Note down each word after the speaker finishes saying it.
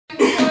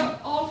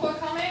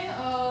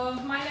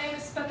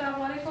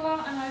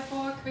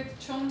with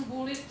John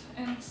Woollett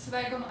in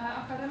Swegon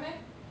Air Academy.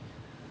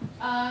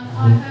 And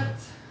I had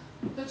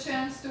the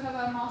chance to have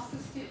a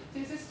master's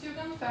thesis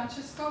student,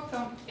 Francesco,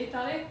 from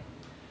Italy.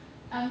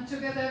 And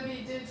together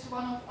we did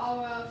one of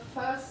our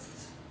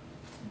first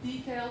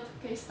detailed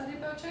case study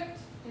project.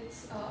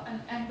 It's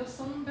an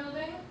Anderson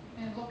building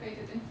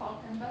located in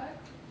Falkenberg.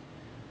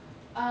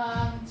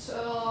 And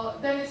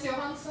Dennis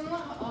Johansson,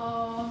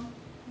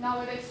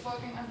 nowadays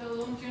working at the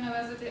Lund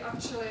University,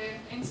 actually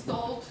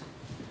installed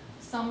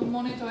some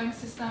monitoring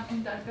system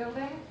in that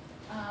building.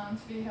 And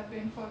we have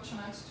been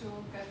fortunate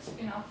to get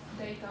enough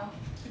data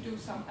to do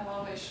some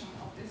evaluation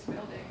of this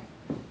building,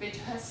 which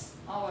has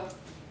our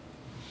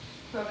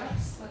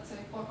products, let's say,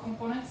 or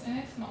components in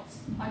it. Not,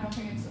 I don't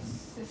think it's a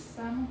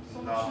system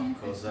solution. No,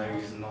 because there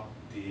is not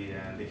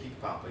the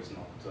heat pump is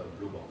not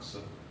blue box.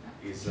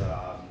 It's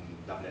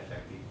double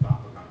effect heat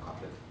pump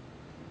coupled.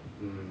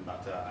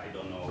 But I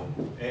don't know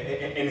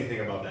anything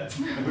about that.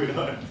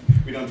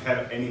 we don't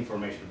have any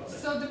information about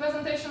that. So the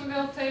presentation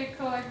will take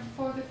like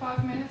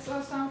 45 minutes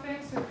or something,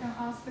 so you can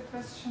ask the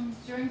questions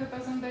during the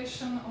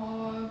presentation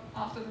or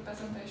after the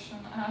presentation.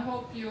 And I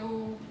hope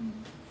you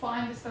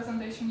find this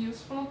presentation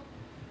useful,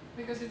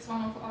 because it's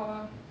one of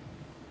our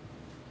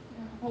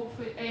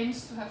hopefully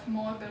aims to have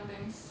more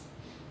buildings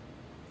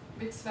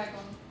with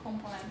Swegon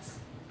components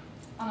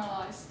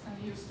analyzed and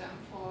use them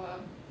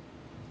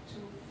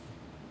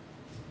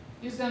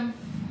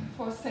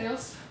for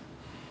sales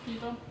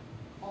people,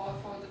 or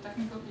for the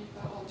technical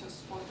people, or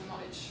just for the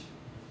knowledge.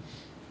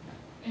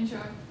 Enjoy.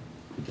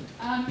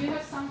 And we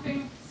have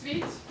something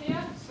sweet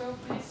here, so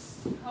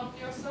please help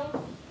yourself.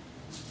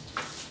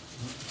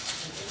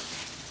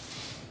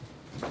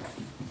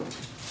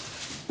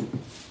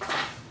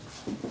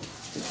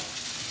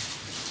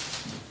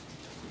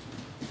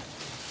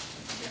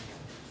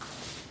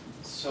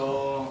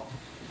 So,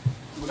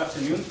 good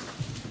afternoon,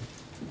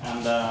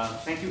 and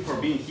thank you for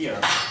being here.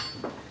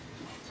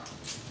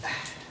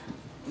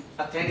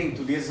 Attending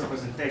to this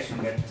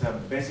presentation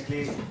that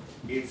basically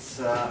it's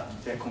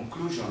the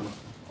conclusion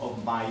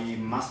of my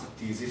master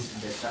thesis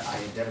that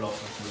I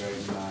developed here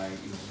in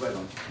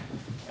Swegon.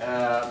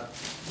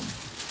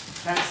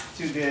 Thanks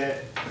to the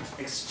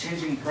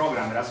exchanging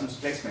program, Erasmus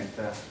Placement,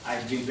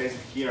 I've been placed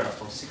here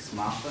for 6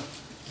 months,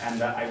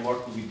 and I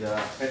worked with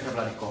Petra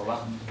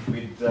Vladikova,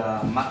 with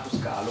Markus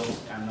Gallo,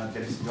 and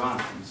Dennis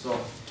Johansson. So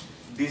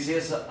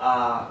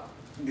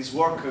this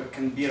work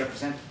can be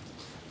represented.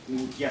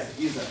 Yes,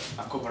 it is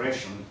a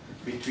cooperation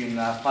between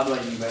Padua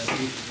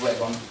University,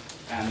 Swegon,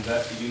 and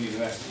Lund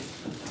University.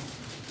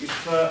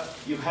 If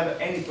you have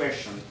any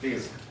question,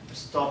 please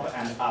stop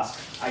and ask.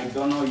 I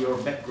don't know your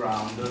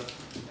background,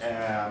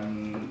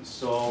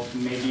 so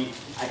maybe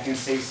I can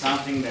say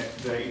something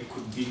that it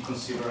could be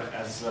considered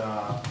as,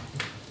 I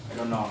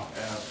don't know,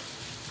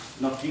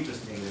 not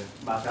interesting,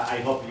 but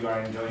I hope you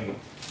are enjoying it.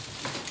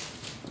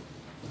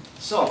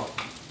 So,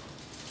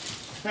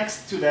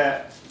 thanks to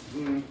the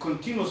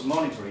continuous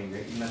monitoring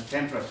in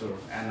temperature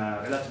and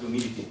relative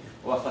humidity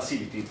of a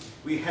facility,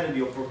 we had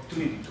the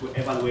opportunity to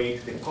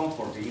evaluate the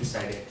comfort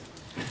inside it.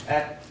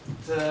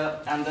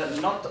 And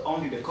not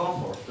only the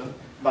comfort,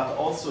 but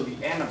also the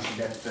energy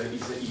that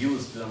is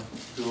used to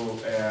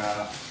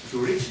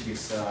reach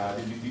this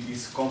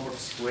comfort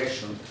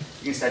situation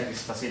inside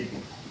this facility.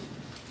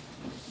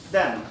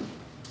 Then,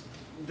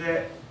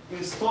 the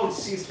installed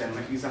system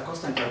is a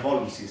constant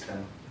volume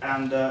system,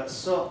 and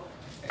so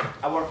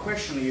our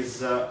question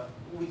is,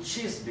 which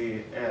is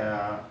the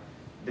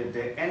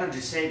energy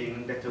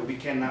saving that we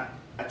can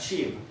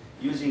achieve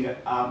using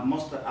a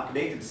most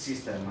updated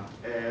system,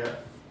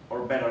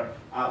 or better,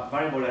 a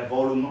variable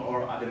volume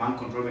or a demand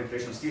control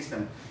ventilation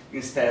system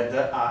instead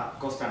a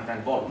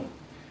constant volume.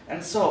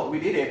 And so we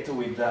did it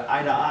with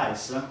IDA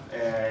ICE,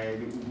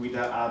 with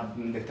a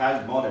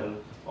detailed model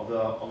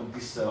of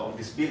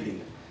this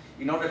building,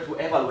 in order to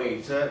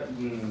evaluate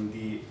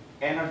the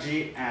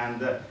energy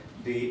and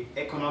the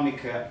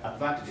economic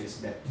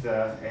advantages that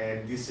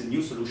this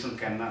new solution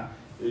can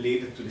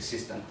lead to the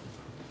system.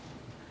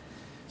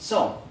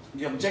 So,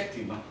 the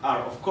objective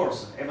are, of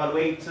course,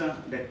 evaluate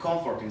the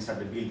comfort inside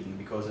the building,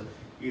 because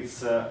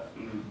it's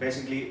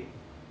basically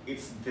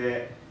it's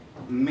the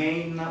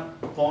main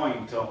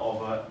point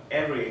of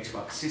every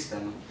HVAC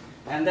system.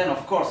 And then,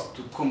 of course,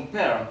 to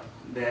compare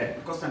the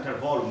constant air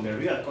volume, the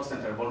real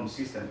constant air volume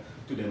system,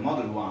 to the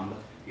model one,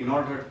 in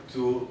order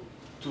to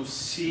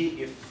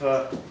see if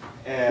the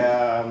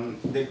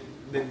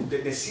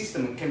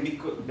system can be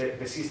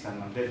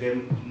the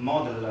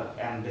model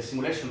and the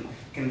simulation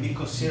can be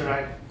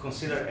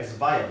considered as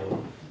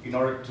viable in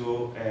order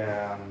to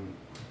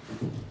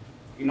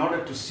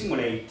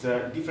simulate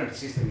different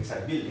systems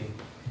inside building,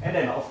 and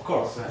then of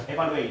course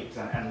evaluate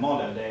and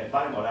model the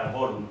variable air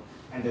volume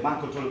and demand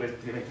control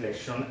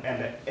ventilation,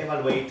 and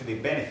evaluate the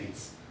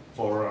benefits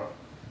for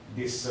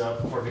this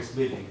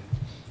building.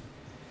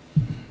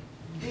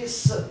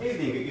 This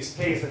building is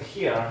placed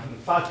here in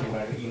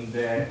Falkenberg, in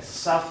the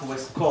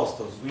southwest coast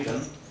of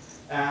Sweden,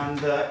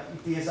 and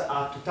it is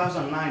a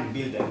 2009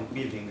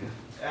 building.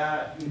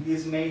 It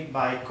is made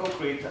by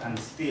concrete and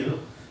steel,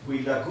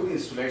 with a good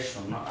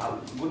insulation,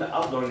 good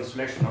outdoor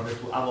insulation in order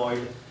to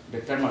avoid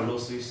the thermal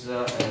losses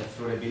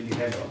through the building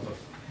elevator.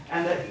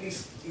 And it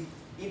is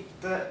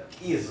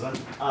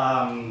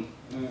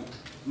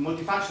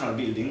multifunctional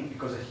building,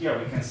 because here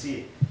we can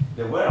see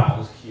the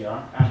warehouse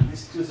here, and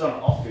this two-zone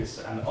office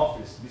and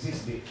office. This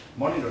is the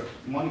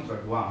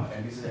monitored one,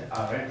 and this is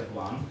a rented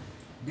one.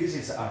 This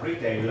is a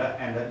retail,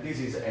 and this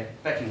is a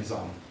packing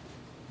zone.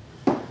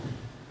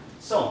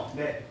 So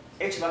the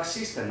HVAC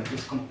system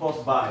is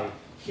composed by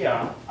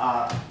here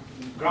a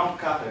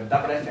ground-coupled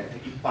double-effect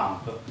heat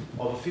pump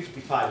of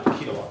 55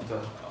 kilowatt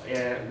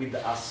with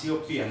a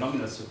COP, a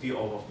nominal COP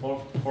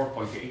of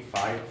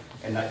 4.85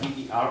 and an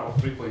EER of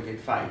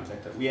 3.85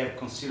 that we have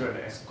considered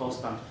as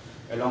constant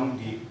along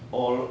the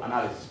whole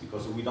analysis,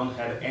 because we don't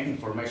have any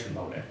information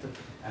about that,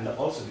 and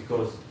also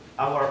because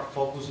our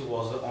focus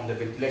was on the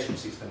ventilation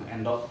system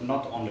and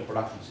not on the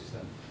production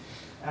system.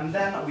 And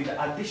then with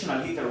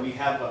additional heater we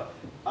have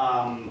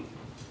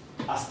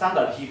a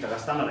standard heater, a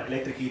standard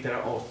electric heater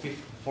of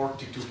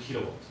 42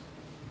 kilowatts.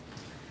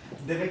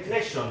 The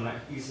ventilation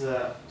is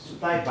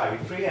supplied by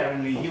 3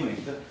 RNA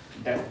units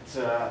that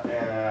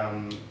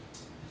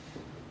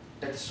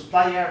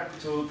supply air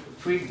to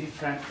 3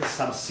 different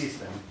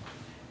subsystems.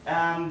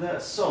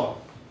 And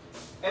so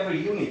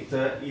every unit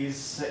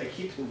is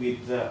equipped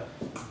with the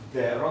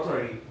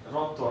rotary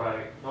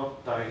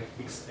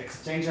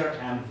exchanger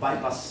and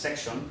bypass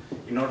section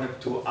in order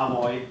to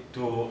avoid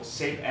to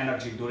save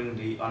energy during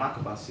the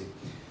unoccupancy.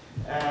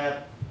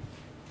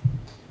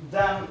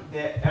 Then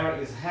the air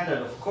is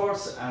handled, of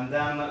course, and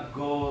then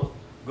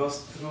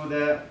goes through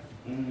the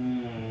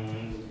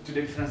to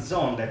the different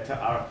zones that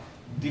are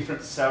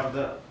different served.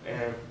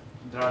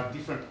 There are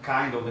different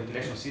kind of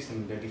ventilation system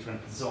in the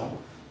different zone.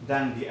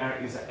 Then the air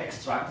is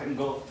extracted and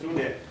go through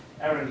the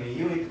air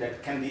unit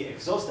that can be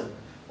exhausted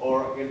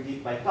or can be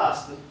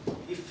bypassed.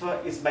 If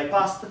it's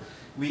bypassed,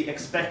 we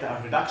expect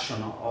a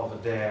reduction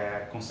of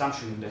the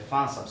consumption in the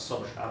fans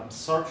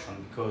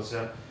absorption, because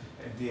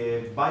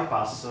the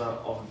bypass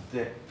of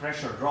the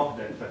pressure drop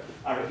that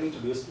are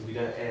introduced with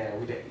the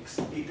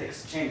heat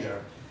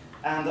exchanger,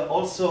 and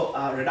also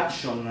a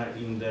reduction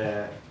in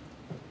the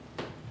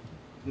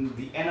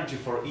energy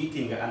for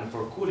heating and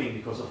for cooling,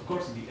 because of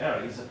course the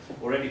air is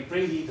already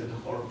preheated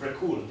or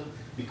pre-cooled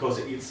because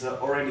it's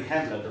already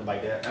handled by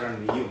the air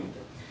unit.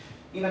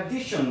 In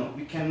addition,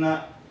 we can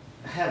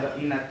have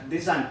in a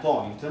design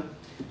point,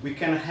 we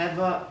can have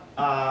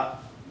a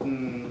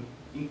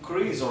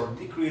increase or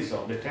decrease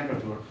of the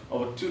temperature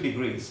of 2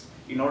 degrees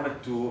in order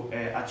to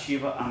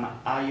achieve an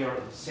higher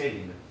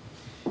saving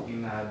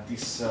in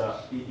this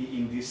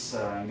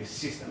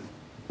system.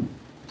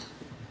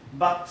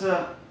 But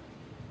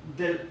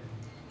the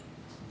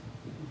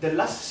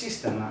last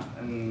system,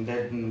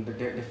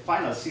 the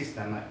final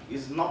system,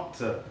 is not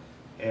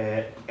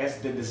as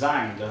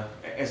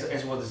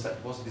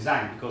was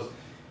designed, because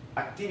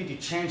activity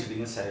changed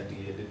inside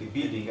the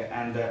building,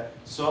 and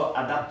so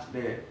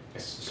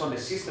the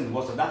system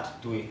was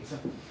adapted to it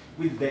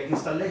with the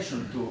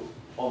installation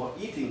of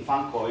heating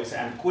fan coils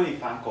and cooling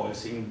fan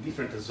coils in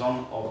different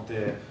zones of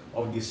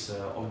this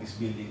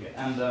building.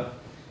 And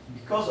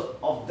because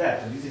of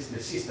that, this is the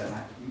system.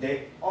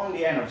 The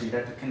only energy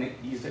that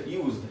is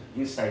used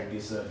inside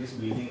this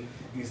building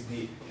is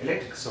the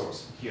electric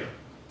source here.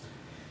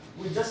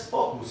 We just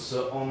focus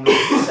on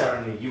this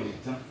RNA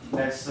unit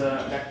that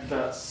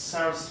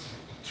serves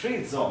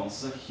 3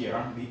 zones here: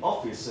 the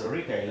office,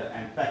 retail,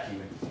 and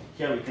packing.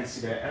 Here we can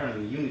see the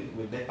RNA unit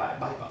with the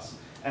bypass,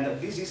 and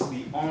this is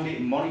the only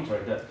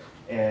monitored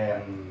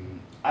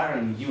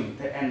RNA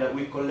unit, and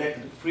we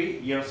collected 3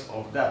 years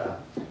of data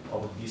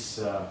of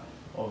this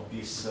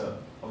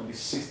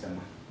system.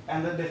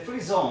 And the 3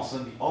 zones,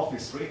 the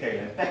office,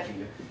 retail, and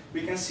packing,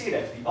 we can see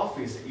that the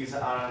office is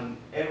an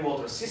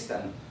air-water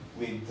system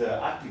with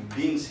active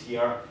beams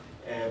here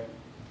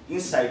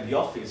inside the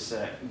office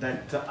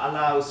that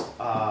allows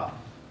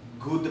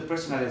good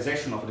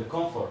personalization of the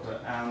comfort,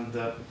 and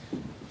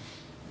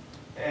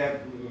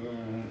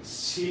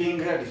sealing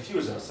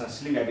diffusers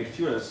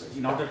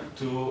in order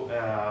to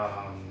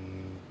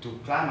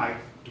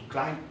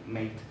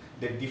climate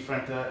the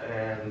different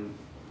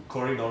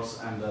corridors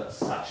and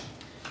such.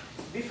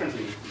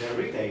 Differently, the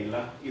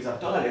retail is a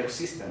total air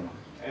system,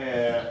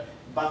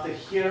 but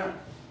here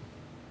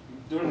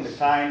during the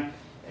time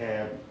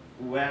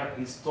were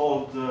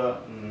installed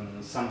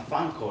some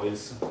fan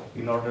coils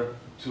in order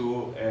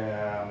to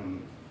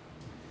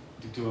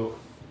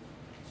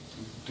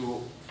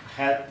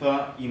help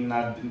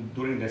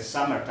during the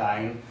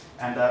summertime,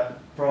 and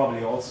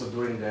probably also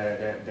during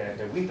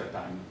the winter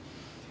time.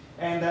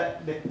 And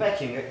the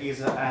packing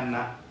is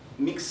a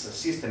mixed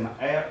system,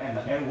 air and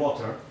air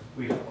water,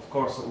 with of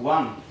course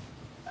 1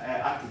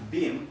 active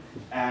beam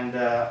and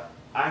air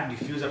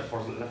diffuser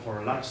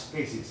for large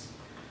spaces.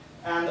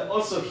 And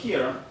also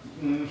here,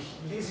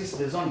 this is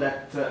the zone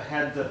that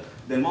had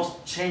the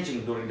most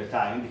changing during the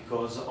time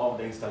because of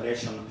the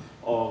installation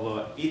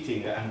of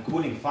heating and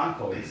cooling fan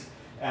coils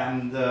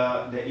and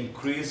the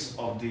increase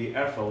of the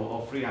airflow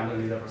of 300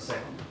 liters per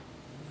second.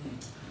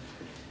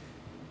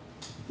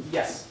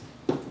 Yes?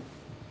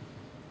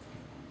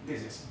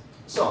 thesis.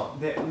 So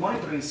the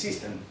monitoring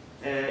system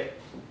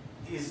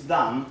is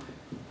done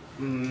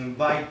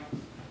by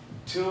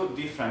two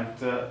different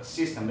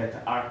systems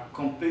that are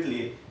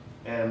completely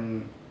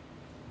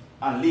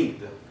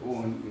unlinked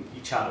with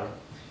each other.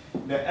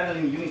 The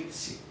airline unit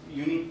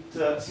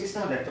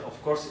system that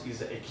of course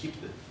is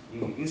equipped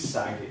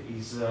inside,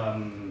 is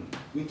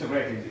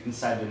integrated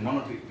inside the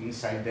monitoring,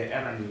 inside the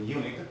airline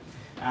unit,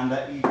 and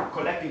it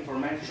collects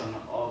information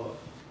of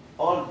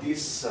all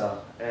these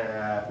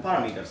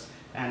parameters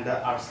and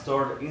are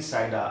stored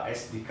inside a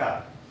SD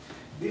card.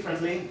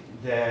 Differently,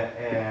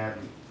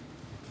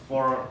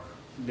 for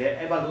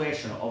the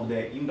evaluation of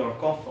the indoor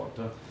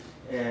comfort,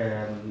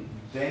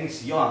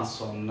 Dennis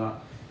Johansson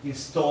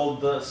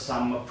installed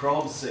some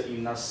probes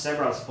in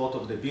several spots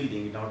of the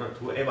building in order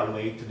to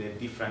evaluate the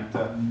different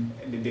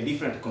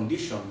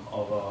condition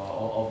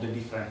of the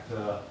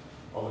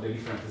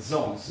different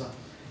zones,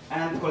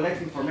 and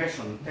collect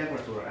information,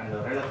 temperature and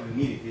relative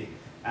humidity,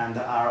 and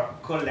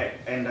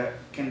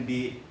can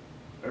be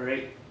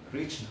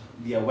reached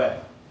via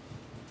web.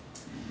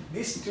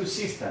 These two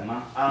systems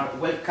are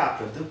well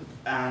coupled,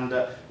 and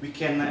we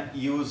can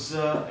use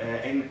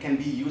and can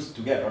be used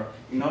together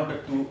in order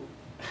to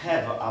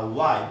have a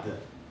wide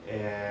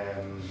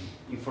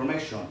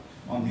information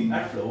on the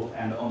airflow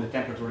and on the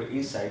temperature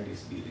inside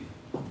this building.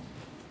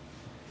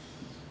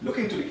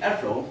 Looking to the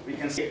airflow, we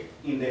can see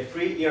in the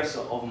 3 years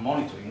of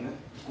monitoring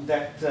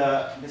that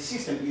the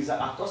system is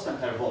a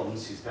constant air volume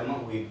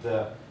system with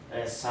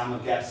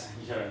some gaps.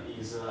 Here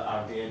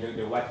are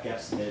the white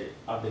gaps, they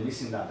are the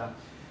missing data.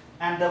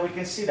 And we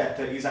can see that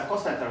it is a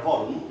constant air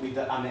volume with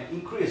an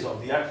increase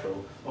of the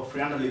airflow of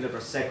 300 liters per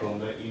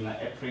second in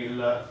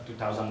April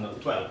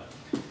 2012.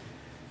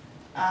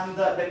 And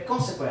the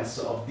consequence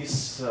of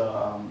this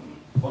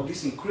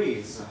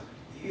increase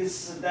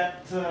is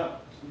that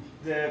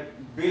the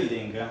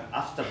building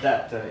after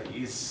that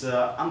is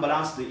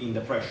unbalanced in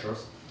the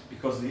pressures,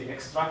 because the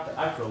extract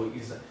airflow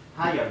is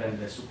higher than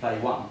the supply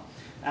one,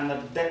 and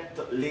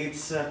that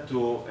leads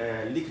to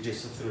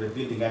leakages through the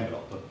building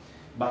envelope.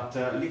 But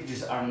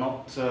leakages are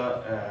not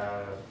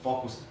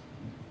focused.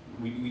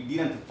 We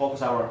didn't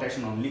focus our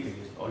attention on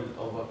leakages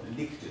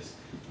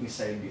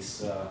inside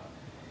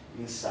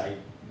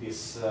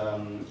this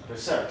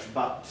research.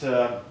 But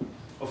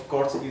of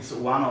course, it's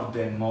one of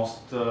the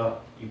most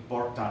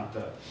important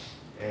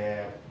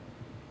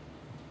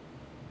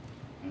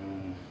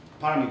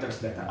parameters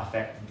that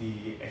affect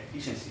the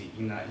efficiency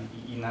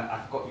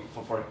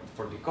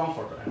for the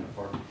comfort and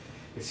for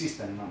the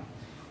system.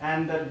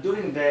 And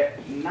during the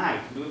night,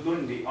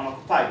 during the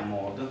unoccupied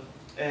mode,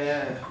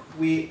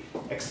 we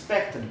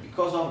expected,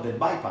 because of the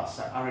bypass,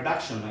 a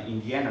reduction in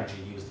the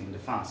energy used in the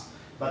fans.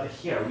 But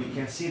here we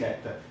can see that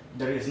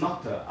there is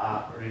not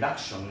a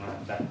reduction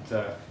that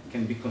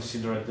can be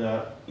considered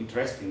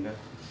interesting.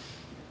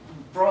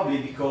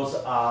 Probably because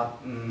a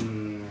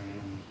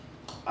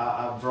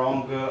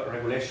wrong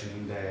regulation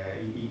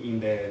in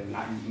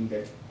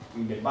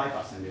the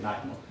bypass and the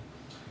night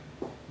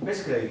mode.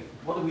 Basically,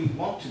 what we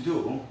want to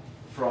do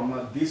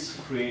from these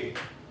 3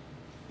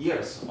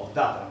 years of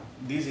data,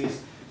 this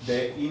is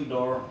the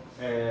indoor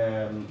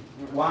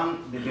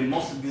the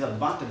most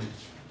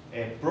disadvantaged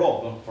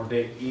probe for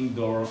the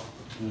indoor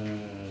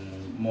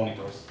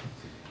monitors.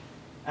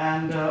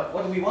 And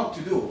what we want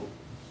to do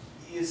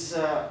is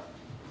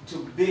to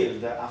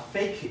build a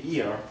fake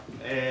year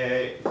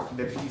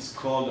that is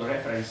called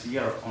reference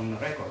year on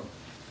record,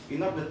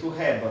 in order to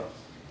have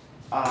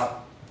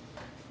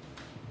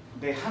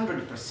the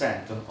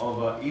 100%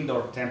 of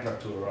indoor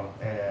temperature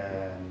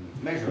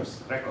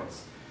measures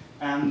records,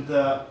 and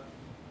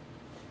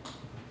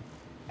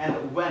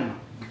when,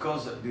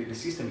 because the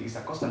system is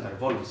a constant air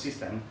volume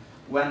system,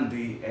 when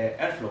the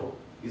airflow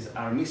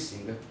are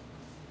missing,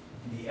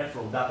 the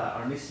airflow data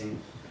are missing,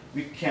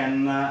 we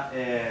can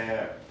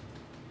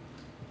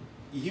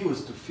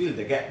use to fill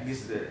the gap,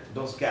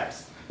 those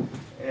gaps,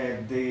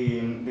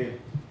 the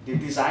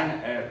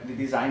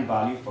design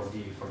value for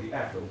the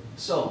airflow.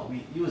 So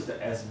we used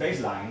as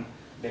baseline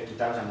the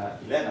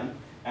 2011,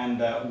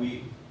 and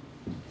we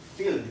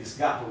filled this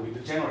gap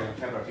with January and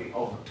February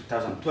of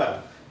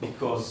 2012,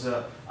 because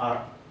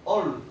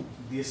all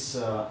these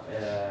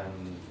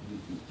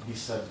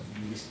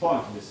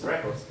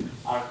records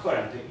are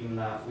current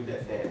with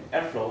the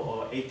airflow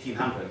of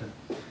 1800.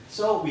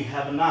 So we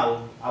have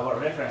now our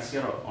reference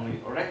here on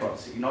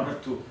records in order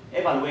to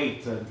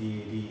evaluate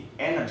the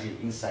energy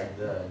inside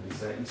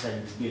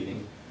this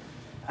building,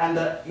 and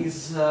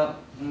is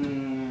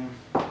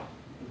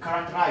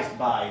characterized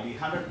by the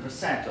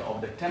 100% of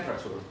the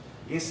temperature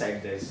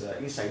inside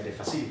the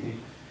facility,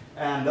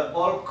 and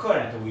all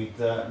current with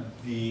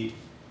the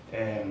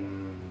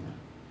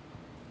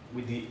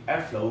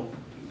airflow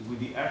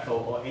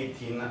of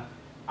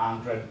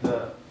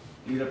 1800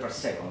 liters per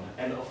second.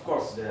 And of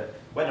course, the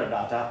weather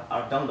data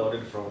are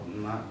downloaded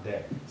from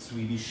the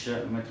Swedish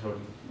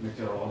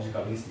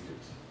Meteorological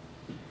Institute.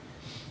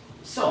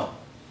 So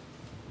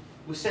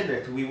we said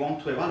that we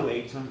want to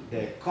evaluate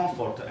the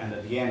comfort and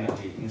the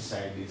energy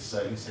inside the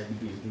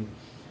building.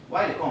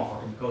 Why the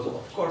comfort? Because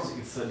of course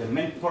it's the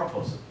main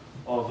purpose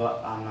of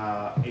an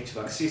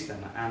HVAC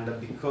system, and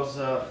because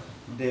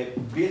the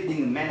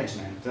building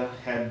management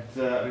had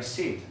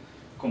received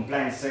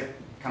complaints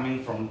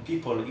coming from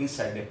people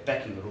inside the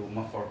packing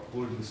room for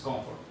cool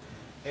discomfort.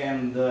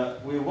 And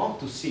we want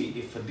to see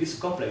if these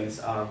complaints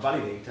are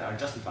validated, are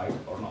justified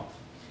or not.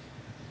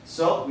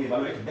 So we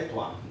evaluated that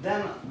one.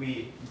 Then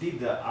we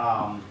did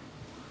an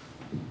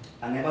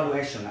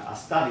evaluation, a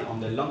study on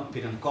the long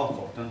period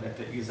comfort, and that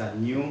is a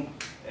new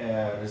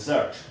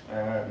research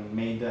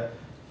made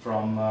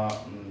from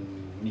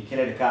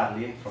Michele De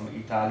Carli from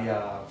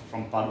Italia,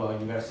 from Padua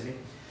University,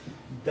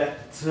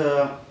 that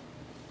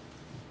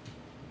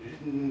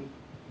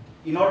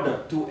in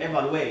order to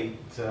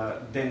evaluate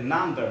the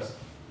number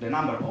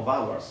of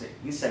hours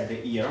inside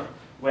the year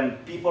when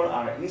people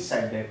are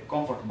inside the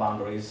comfort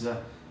boundaries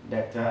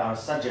that are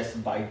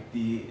suggested by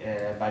the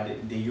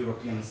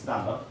European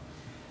standard.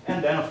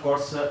 And then, of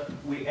course,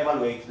 we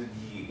evaluate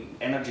the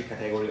energy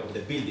category of the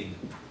building.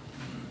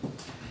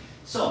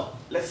 So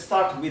let's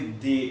start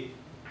with the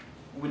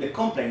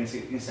complaints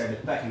inside the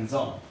packing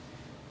zone.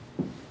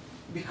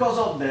 Because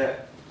of the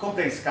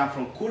complaints come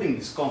from cooling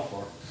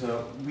discomfort,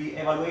 we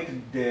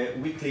evaluated the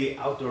weekly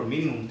outdoor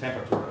minimum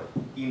temperature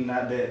in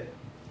the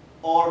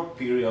all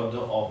period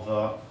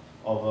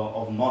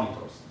of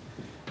monitors.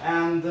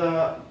 And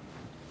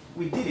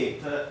we did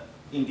it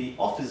in the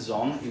office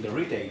zone, in the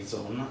retail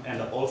zone,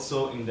 and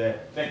also in the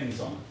packing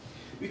zone.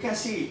 We can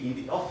see in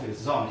the office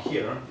zone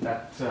here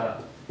that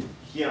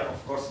here,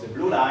 of course, the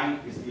blue line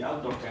is the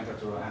outdoor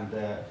temperature, and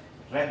the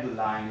red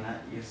line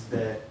is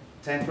the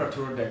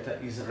temperature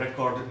that is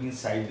recorded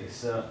inside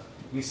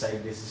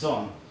this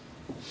zone.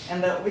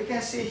 And we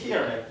can see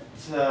here that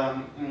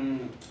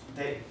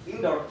the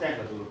indoor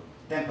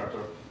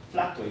temperature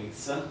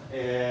fluctuates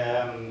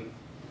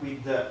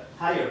with the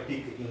higher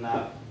peak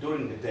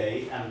during the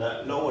day and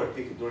lower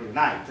peak during the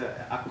night,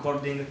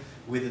 according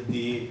with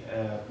the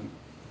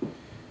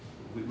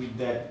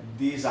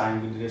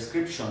design, with the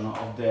description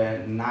of the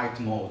night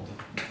mode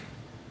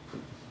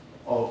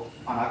or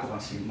an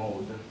occupancy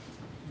mode.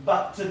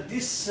 But the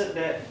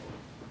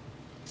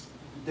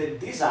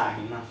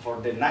design for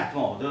the night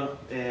mode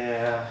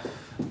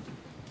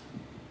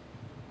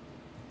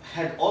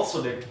had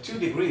also the 2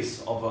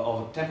 degrees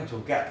of temperature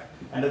gap,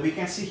 and we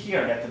can see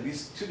here that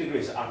these 2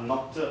 degrees are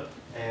not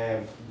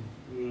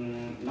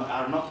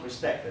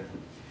respected.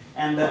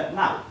 And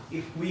now,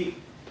 if we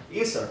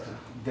insert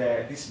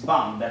this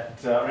band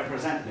that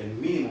represents the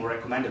minimum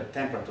recommended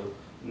temperature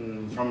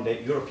from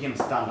the European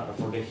standard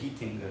for the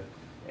heating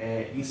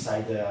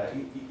inside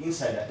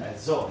a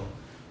zone,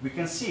 we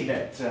can see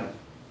that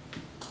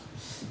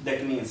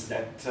that means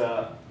that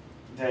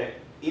the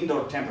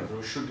indoor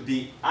temperature should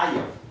be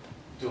higher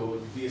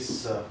to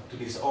this,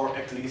 or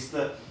at least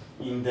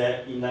in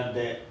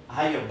the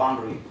higher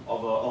boundary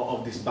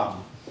of this band,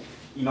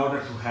 in order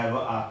to have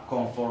a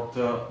comfort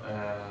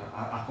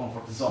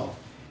zone.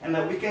 And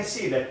we can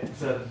see that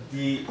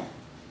the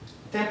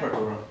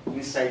temperature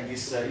inside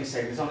this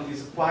zone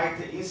is quite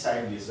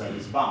inside this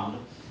band.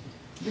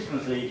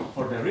 Differently,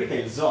 for the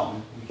retail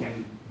zone, we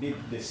can do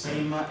the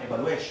same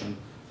evaluation,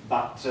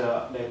 but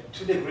the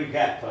 2 degree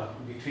gap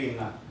between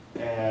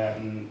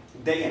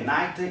day and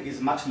night is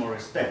much more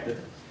respected.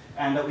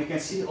 And we can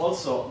see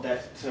also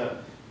that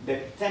the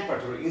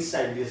temperature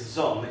inside this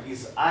zone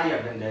is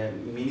higher than the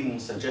minimum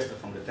suggested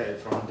from the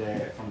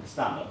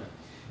standard,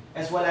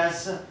 as well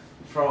as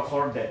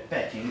for the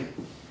packing,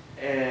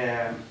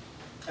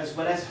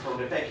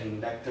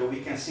 that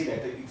we can see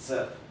that it's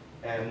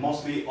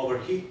mostly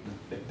overheat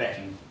the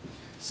packing.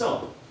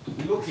 So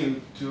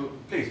looking to,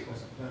 please.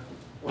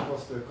 What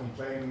was the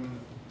complaint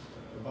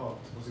about?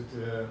 Was it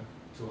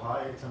too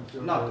high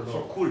temperature? No,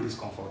 for cool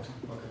discomfort.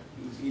 Okay.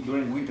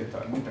 During winter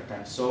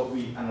time. So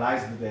we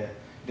analyzed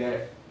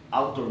the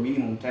outdoor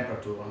minimum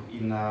temperature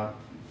with a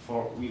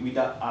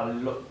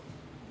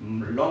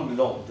long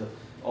load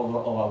of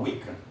a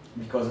week,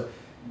 because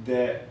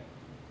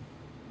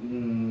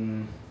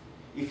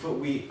if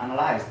we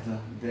analyzed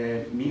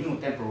the minimum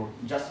temperature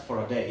just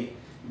for a day,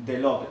 the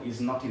load is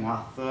not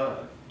enough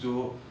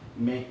to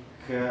make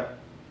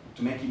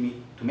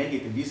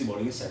it visible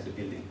inside the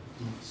building.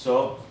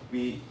 So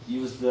we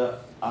used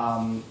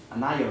an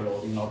higher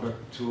load in order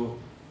to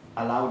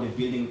allow the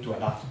building to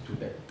adapt to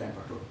the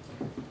temperature.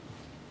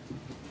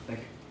 Thank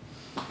you.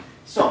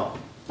 So,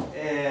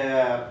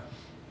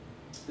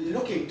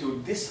 looking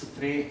to these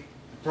 3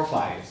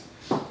 profiles,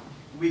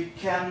 we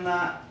can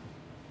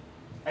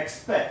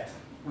expect,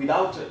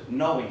 without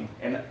knowing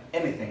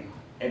anything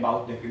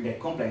about the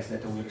complaints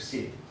that we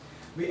receive,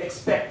 we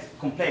expect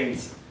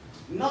complaints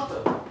not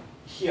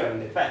here in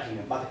the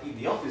packing, but in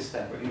the office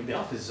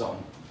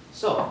zone.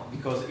 So,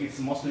 because it's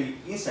mostly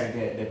inside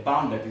the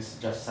bound that is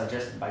just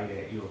suggested by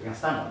the European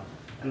standard,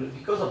 and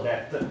because of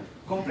that,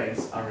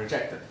 complaints are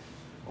rejected.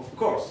 Of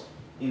course,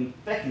 in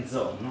packing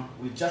zone,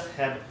 we just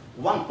have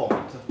 1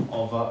 point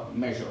of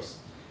measures.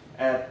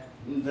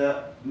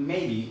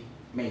 Maybe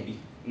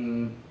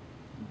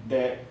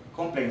the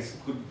complaints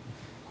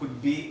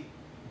could be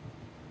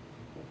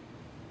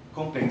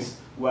complaints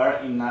were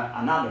in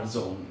another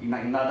zone, in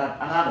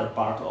another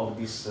part of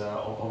this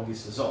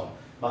zone.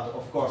 But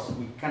of course,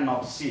 we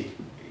cannot see,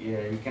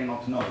 we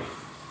cannot know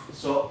it.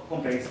 So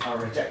complaints are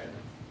rejected.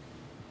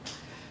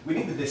 We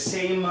need the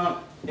same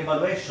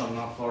evaluation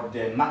for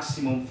the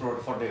maximum,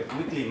 for the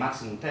weekly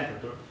maximum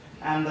temperature,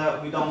 and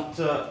we don't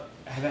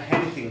have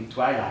anything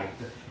to highlight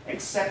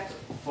except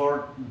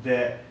for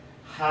the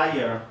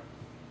higher,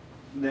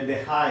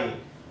 the high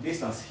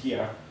distance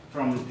here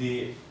from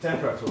the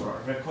temperature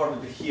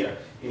recorded here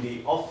in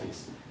the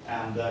office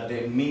and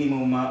the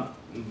minimum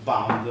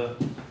bound,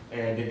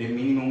 the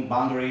minimum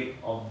boundary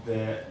of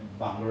the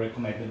boundary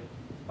recommended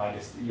by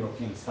the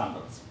European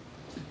standards.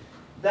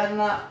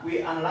 Then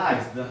we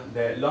analyzed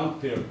the long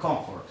period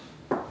comfort.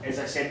 As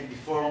I said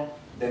before,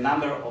 the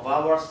number of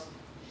hours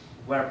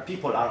where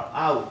people are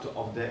out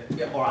of the,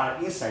 or are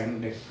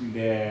inside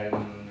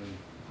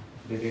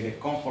the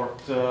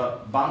comfort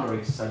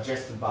boundaries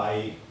suggested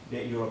by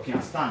the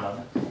European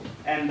standard.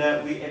 And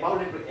we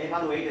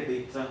evaluated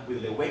it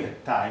with the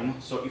waited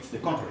time, so it's the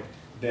contrary.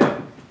 The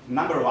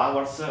number of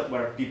hours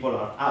where people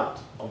are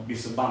out of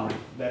this boundary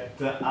that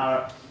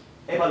are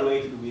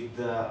evaluated with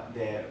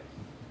the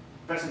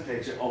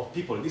percentage of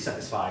people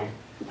dissatisfied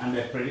and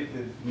the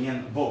predicted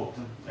mean vote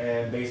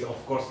based,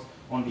 of course,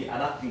 on the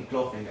adapting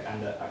clothing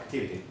and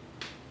activity.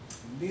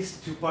 These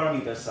two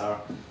parameters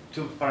are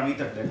two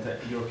parameters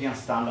that the European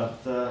standard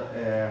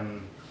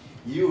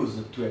use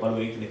to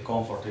evaluate the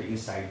comfort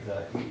inside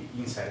the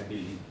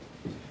building.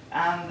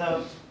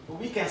 And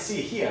we can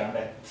see here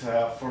that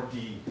for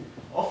the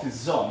office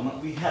zone,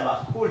 we have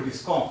a cool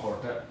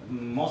discomfort,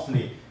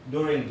 mostly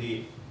during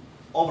the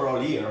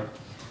overall year,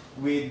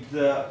 with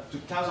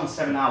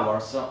 2007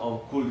 hours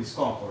of cool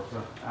discomfort,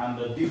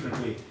 and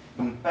differently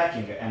in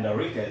packing and the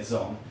retail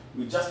zone,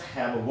 we just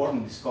have a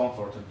warm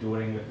discomfort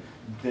during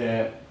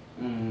the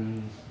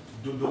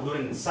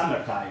during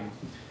summertime.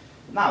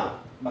 Now,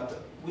 but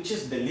which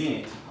is the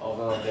limit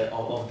of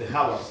the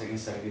hours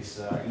inside this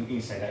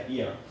inside a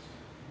year?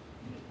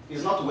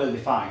 Is not well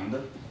defined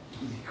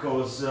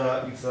because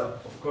it's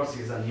of course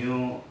is a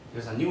new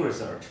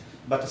research.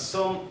 But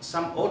some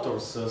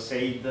authors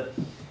said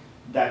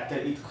that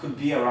it could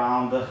be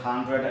around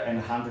 100 and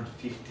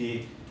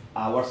 150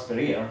 hours per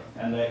year,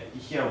 and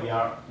here we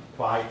are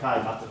quite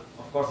high. But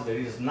of course, there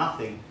is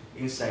nothing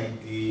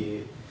inside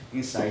the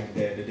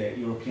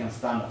European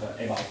standard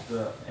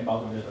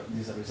about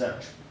this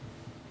research.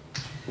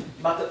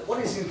 But what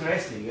is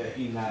interesting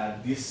in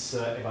this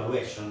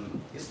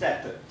evaluation is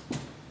that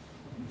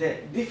the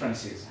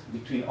differences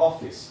between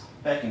office,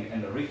 packing,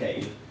 and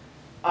retail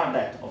are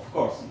that, of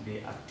course,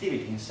 the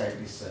activity inside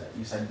this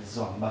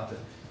zone, but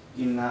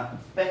in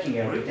packing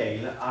and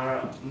retail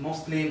are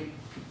mostly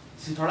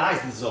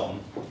centralized zone,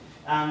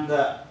 and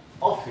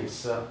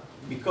office,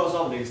 because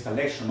of the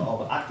installation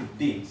of active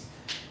bins,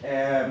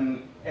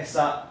 has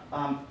a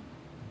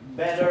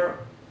better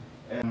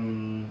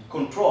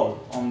control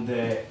on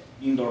the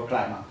indoor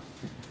climate,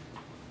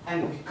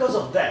 and because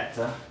of that,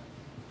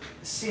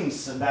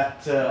 seems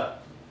that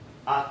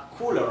a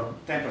cooler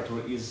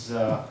temperature is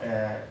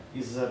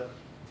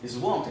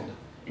wanted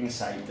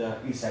inside the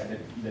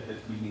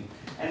building,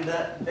 and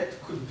that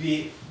could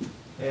be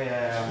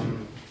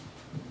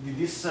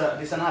this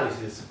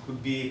analysis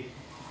could be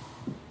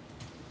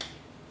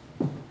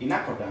in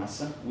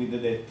accordance with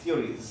the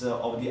theories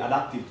of the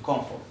adaptive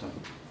comfort.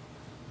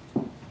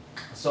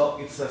 So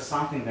it's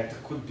something that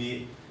could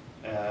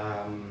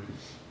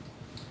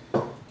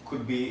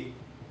be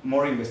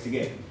more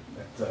investigated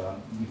at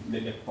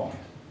that point.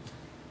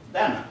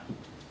 Then,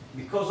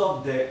 because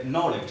of the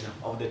knowledge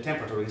of the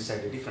temperature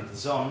inside the different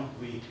zone,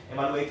 we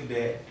evaluate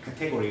the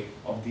category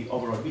of the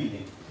overall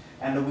building.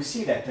 And we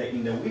see that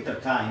in the winter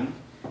time,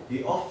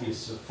 the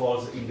office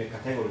falls in the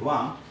category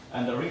 1,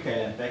 and the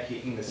retail and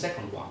packing in the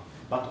second one.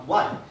 But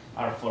why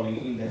are falling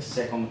in the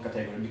second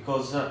category?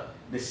 Because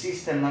the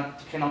system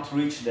cannot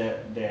reach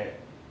the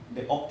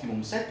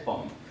optimum set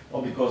point,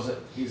 or because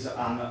it's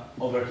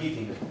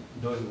overheating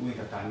during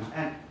winter time.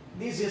 And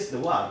this is the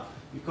why.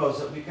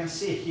 Because we can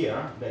see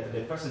here that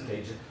the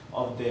percentage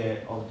of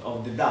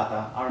the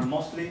data are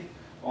mostly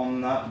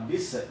on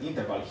this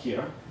interval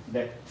here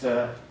that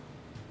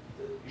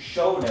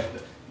show that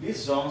these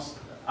zones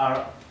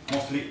are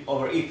mostly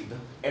overheated,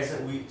 as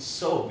we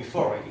saw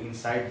before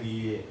inside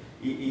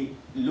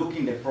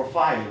looking the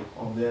profile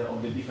of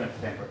the different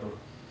temperature.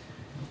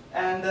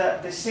 And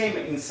the same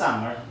in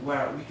summer,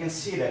 where we can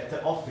see that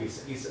the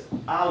office is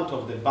out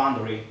of the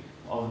boundary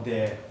of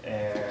the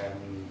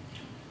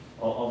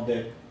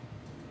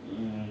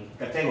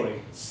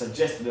category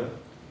suggested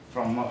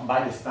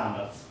by the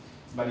standards,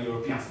 by the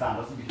European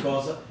standards,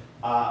 because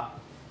a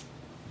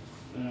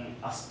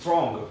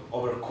strong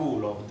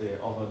overcool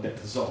of that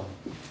zone.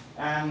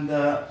 And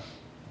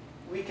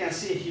we can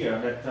see here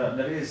that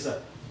there is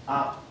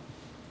a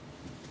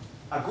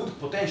good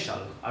potential,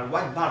 a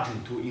wide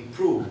margin to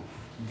improve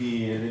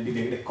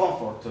the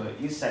comfort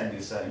inside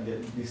this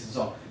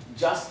zone,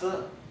 just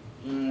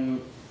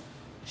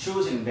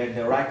choosing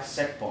the right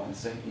set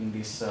points in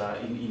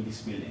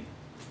this building.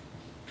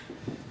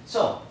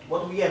 So,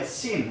 what we have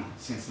seen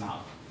since now,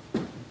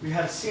 we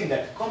have seen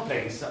that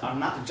complaints are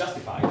not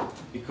justified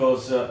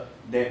because the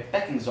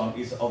packing zone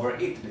is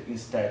overheated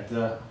instead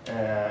the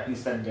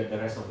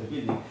rest of the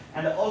building,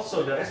 and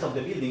also the rest of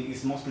the building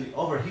is mostly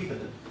overheated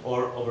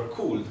or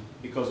overcooled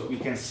because we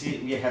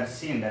have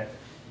seen that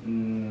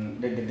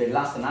the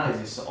last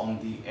analysis on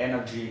the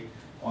energy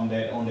on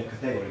the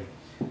category,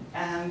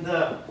 and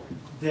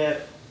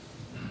the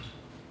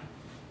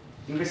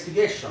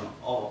investigation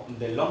of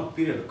the long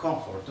period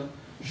comfort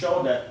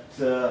show that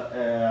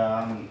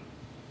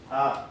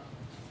a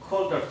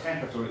colder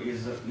temperature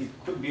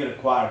could be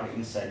required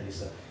inside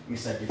this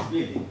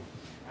building,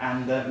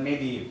 and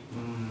maybe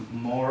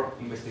more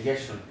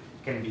investigation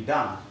can be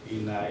done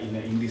in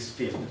this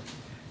field.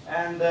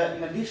 And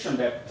in addition,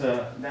 that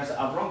there's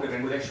a wrong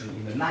regulation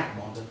in the night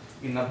mode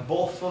in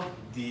both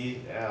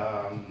the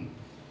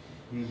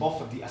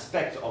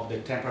aspect of the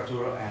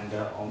temperature and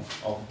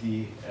of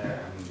the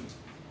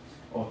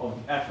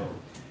airflow,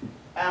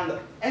 and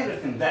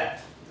everything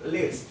that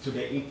leads to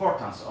the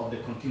importance of the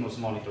continuous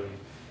monitoring,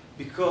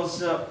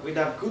 because with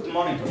a good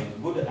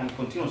and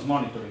continuous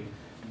monitoring,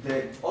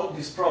 all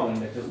these problems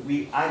that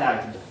we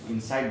highlighted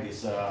inside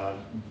this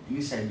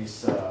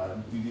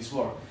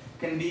work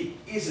can be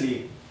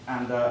easily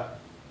and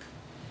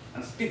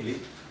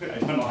speedily, I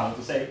don't know how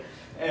to say,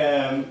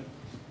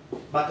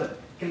 but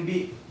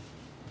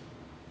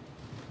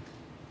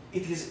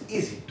it is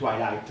easy to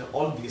highlight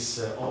all these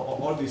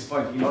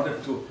points in order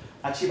to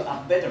achieve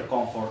a better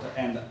comfort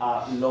and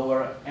a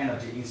lower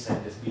energy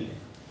inside this building.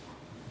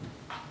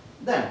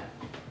 Then,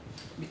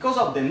 because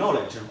of the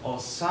knowledge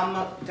of some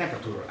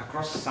temperature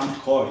across some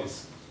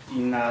coils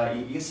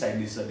inside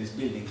this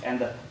building,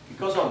 and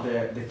because of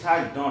the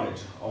detailed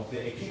knowledge of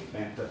the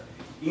equipment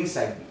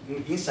inside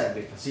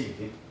the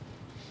facility,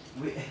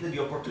 we had the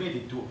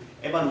opportunity to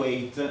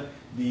evaluate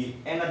the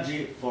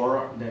energy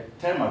for the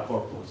thermal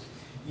purpose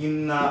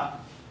in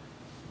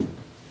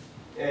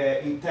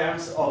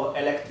terms of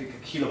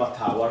electric kilowatt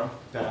hour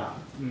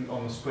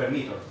on square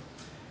meter.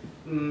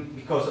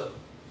 Because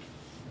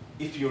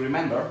if you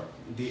remember,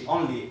 the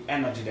only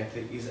energy that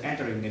is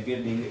entering the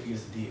building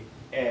is the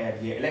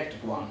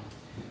electric one.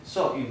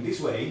 So in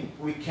this way,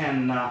 we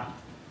can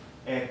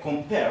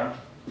compare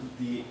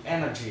the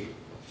energy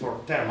for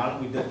thermal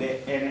with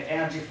the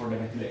energy for the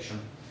ventilation.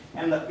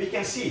 And we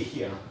can see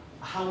here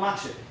how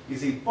much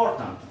is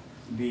important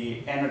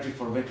the energy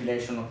for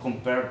ventilation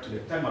compared to the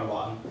thermal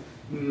one,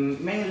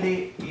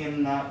 mainly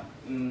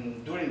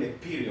during the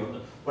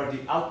period where the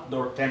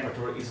outdoor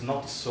temperature is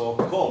not so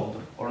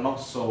cold or not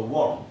so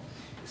warm.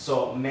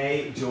 So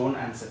May, June,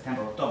 and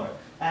September, October.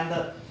 And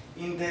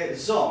in the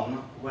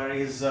zone where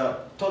is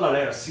a total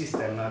air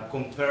system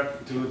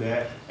compared to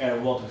the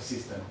air-water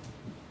system.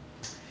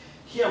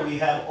 Here we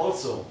have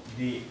also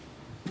the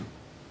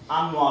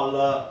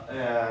annual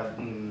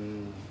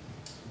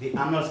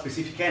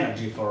specific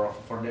energy for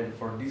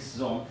this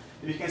zone.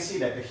 You can see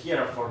that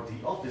here for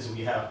the office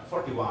we have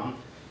 41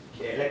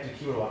 electric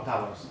kilowatt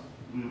hours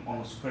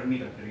on square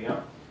meter per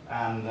year,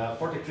 and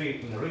 43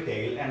 in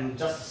retail, and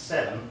just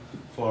 7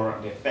 for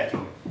the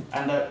packing.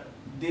 And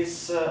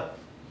this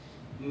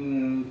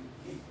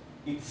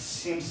it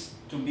seems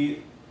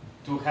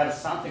to have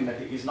something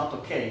that is not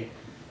okay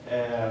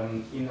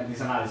in this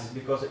analysis,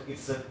 because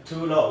it's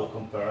too low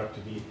compared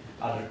to the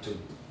other two.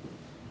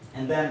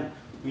 And then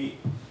we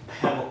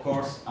have, of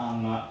course,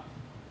 an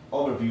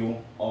overview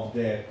of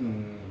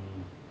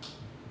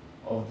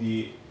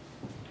the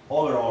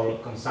overall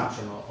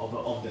consumption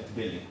of that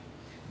building.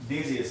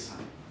 This is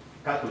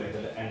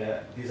calculated,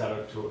 and these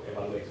are two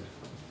evaluated.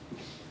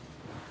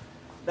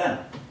 Then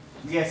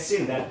we have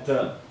seen that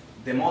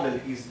the model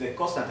is the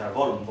constant air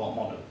volume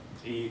model,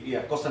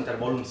 a constant air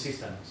volume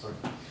system. Sorry,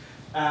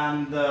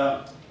 and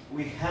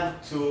we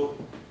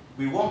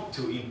want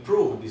to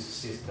improve this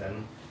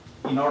system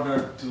in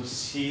order to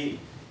see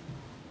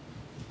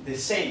the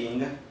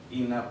saving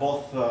in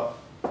both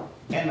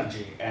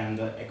energy and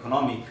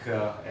economic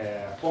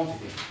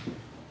quantity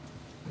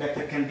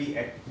that can be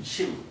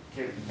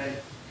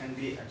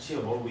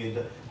achievable with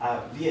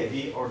a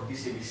VAV or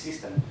DCV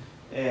system,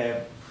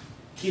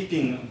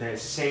 keeping the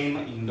same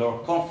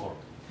indoor comfort.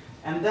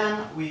 And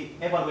then we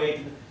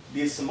evaluated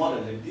this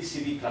model, the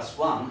DCV class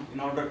 1, in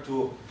order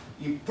to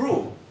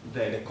improve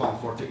the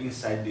comfort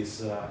inside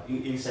this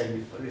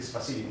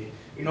facility,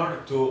 in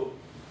order to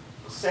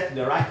set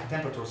the right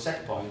temperature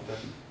set point,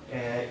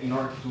 in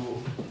order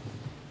to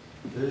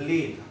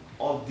lead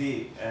all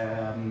the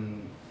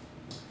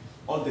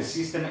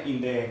system in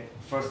the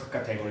first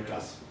category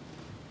class.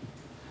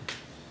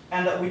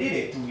 And we did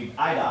it with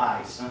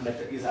IDA-ICE,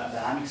 that is a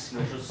dynamic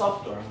simulation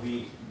software.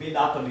 We built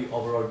up the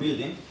overall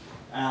building,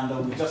 and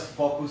we just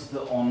focused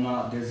on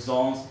the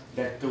zones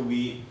that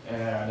we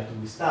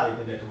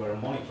studied, that were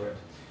monitored.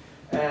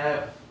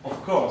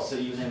 Of course,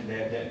 using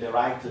the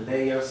right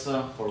layers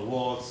for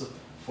walls,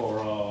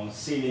 for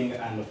ceiling,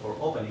 and for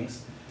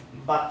openings,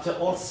 but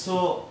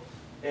also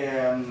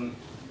building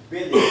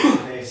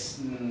this,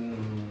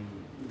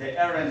 the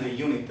R&D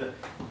unit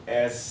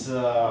as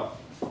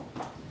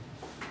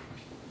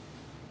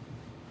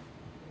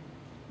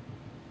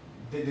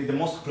the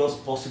most close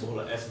possible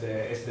as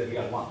the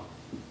real one.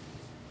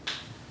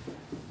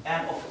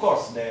 And of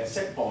course, the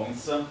set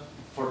points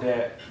for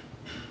the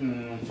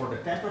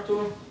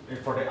temperature,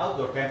 for the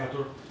outdoor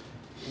temperature,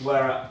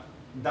 were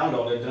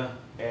downloaded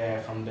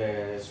from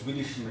the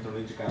Swedish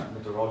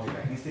Meteorological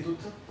Institute,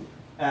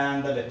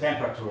 and the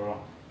temperature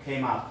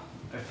came up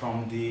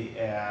from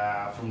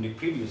the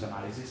previous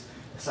analysis,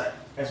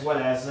 as well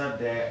as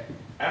the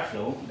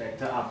airflow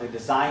that are the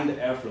designed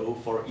airflow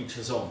for each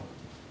zone.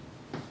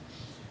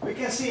 We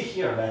can see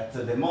here that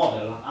the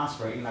model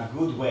answered in a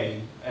good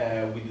way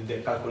with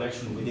the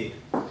calculation we did.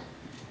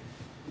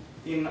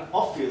 In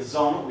office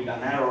zone with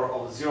an error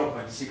of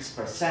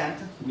 0.6%,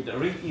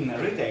 in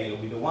retail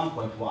with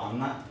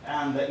 1.1%,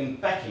 and in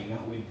packing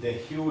with the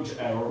huge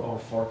error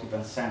of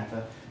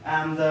 40%.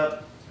 And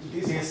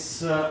this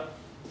is,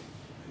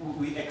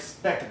 we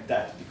expected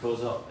that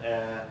because of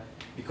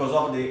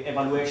the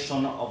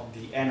evaluation of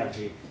the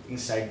energy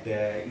inside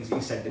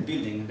the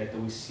building, that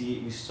we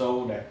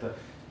saw that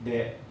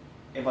the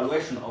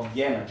evaluation of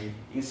the energy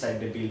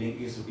inside the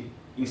building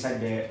inside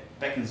the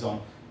packing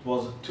zone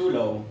was too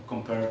low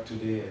compared to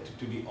the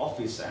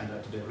office and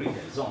to the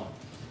retail zone.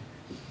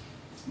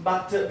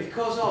 But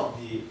because of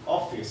the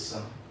office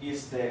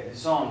is the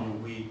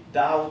zone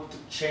without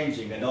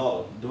changing at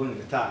all during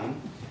the time,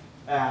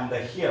 and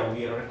here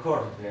we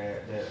record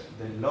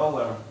the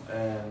lower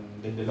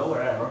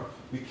error,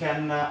 we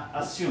can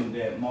assume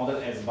the model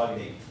as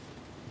validated.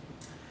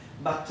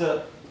 But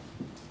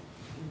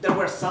there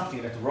was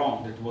something that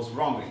was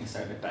wrong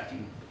inside the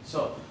packing.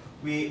 So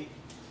we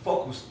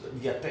focused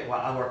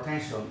our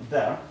attention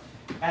there,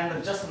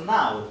 and just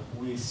now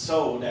we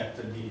saw that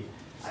the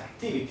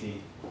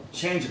activity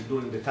changed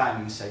during the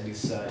time inside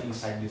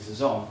this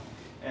zone.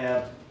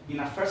 In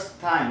a first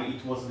time,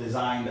 it was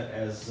designed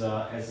as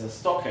a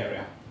stock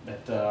area,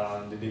 that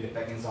the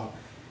packing zone,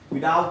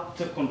 without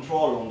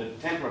control on the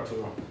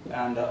temperature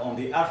and on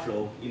the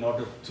airflow, in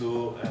order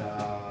to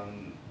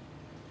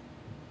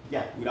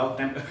without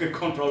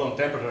control on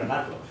temperature and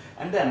airflow.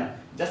 And then,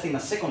 just in a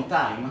second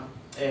time,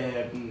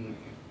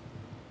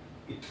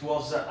 it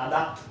was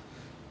adapted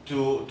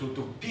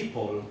to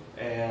people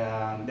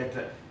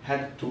that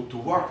had to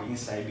work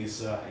inside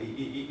this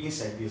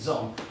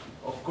zone,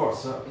 of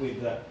course,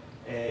 with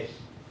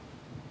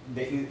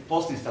the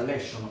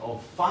post-installation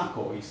of fan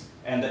coils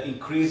and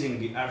increasing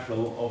the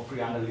airflow of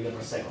 300 liters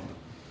per second.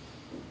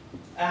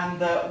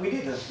 And we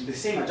did the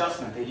same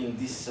adjustment in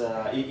this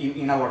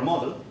in our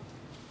model.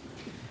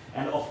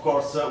 And of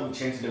course, we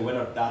changed the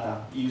weather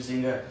data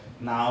using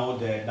now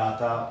the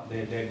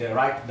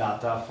right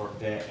data for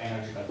the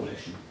energy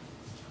calculation.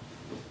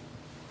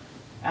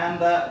 And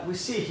we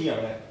see here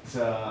that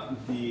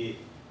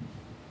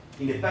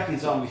in the packing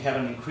zone we have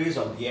an increase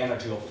of the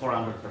energy of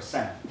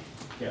 400%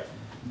 here.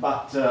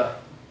 But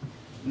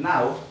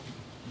now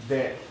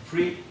the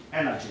free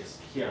energies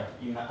here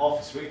in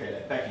office, retail,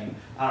 and packing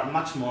are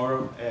much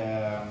more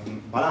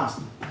balanced.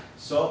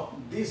 So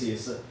this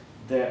is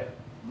the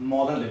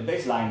model, the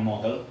baseline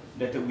model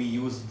that we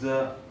used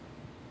that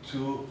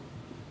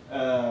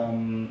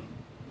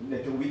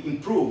we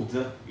improved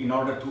in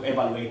order to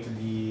evaluate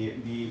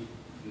the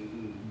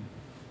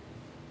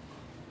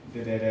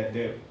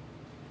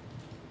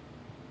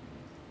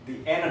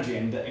energy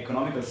and the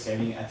economical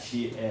saving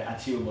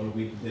achievable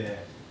with the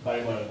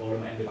variable air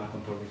volume and demand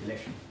control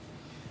ventilation.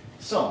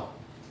 So,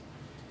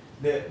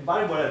 the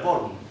variable air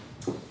volume,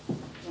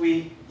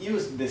 we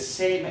use the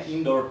same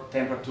indoor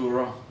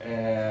temperature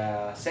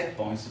set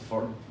points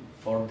for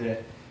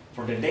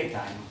the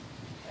daytime,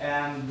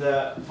 and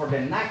for the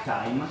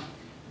nighttime,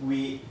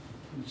 we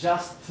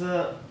just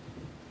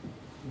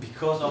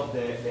because of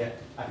the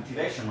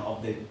activation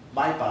of the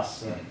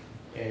bypass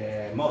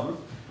model,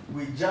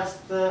 we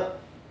just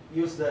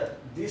use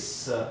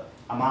this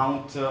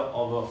amount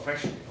of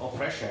fresh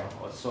air.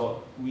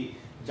 So we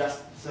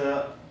just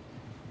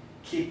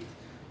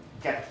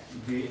kept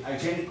the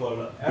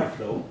hygienical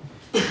airflow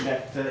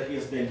that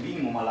is the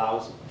minimum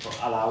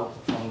allowed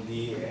from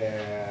the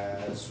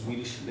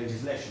Swedish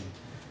legislation.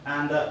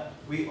 And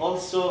we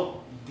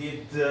also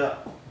did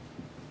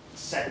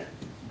set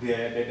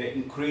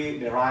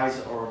the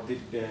rise or the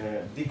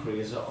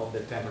decrease of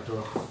the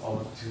temperature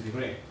of 2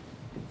 degrees.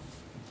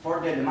 For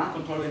the demand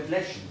control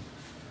ventilation,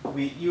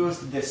 we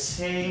used the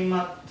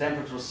same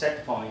temperature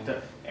set point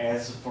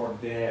as for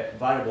the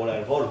variable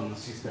air volume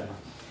system,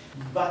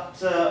 but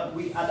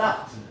we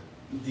adapted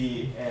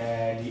the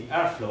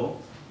airflow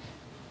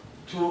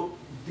to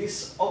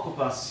this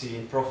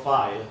occupancy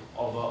profile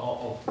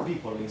of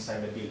people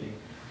inside the building.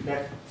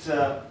 That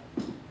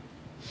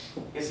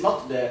is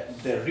not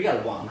the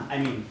real one. I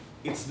mean,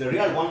 it's the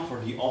real one for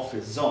the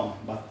office zone,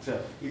 but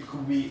it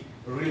could be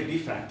really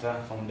different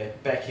from the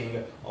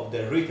packing of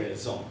the retail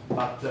zone.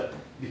 But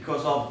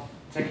because of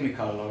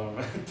technical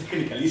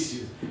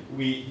issues,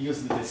 we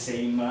used the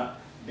same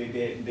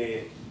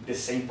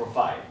same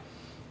profile,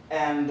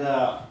 and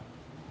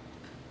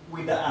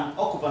with an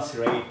occupancy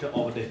rate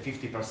of the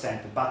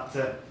 50%. But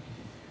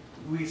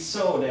we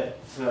saw that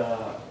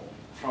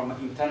from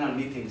internal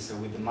meetings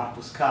with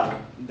Marcus Carl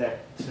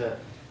that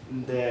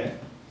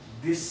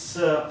this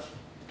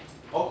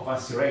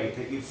occupancy rate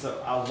is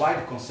a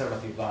wide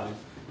conservative value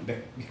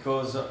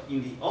because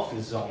in the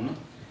office zone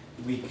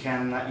we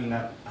can, in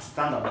a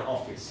standard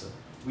office,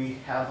 we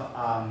have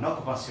an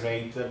occupancy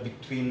rate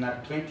between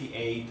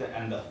 28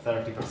 and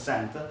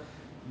 30%,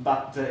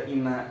 but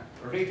in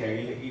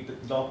retail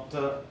it don't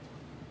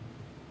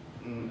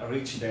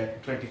reach the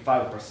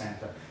 25%,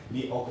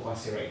 the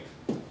occupancy rate.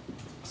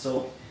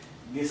 So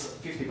this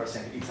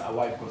 50% is a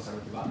wide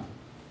conservative value.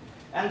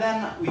 And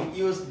then we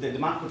used the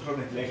demand control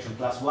ventilation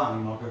class 1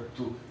 in order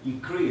to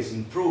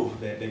improve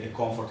the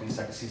comfort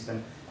inside the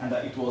system, and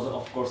it was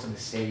of course the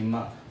same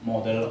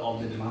model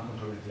of the demand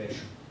control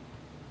ventilation.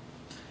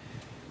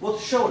 What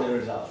show the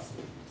results?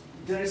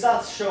 The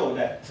results show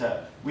that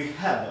we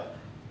have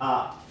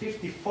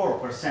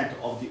 54%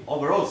 of the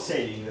overall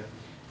saving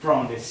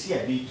from the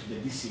CIV to the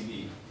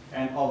DCV,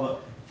 and of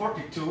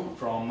 42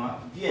 from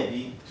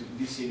VIV to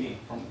DCV,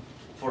 from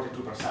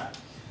 42%.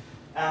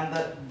 And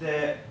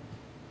the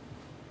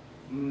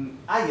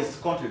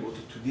highest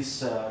contributor to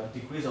this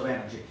decrease of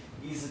energy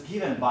is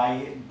given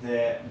by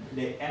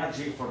the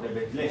energy for the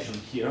ventilation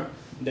here,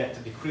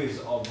 that decrease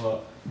of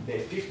the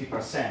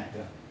 50%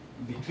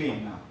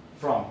 between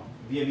from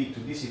VIV to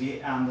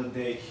DCV, and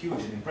the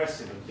huge and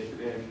impressive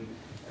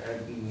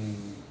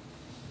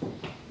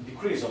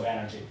decrease of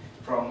energy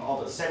from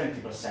over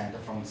 70%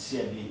 from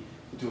CIV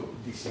to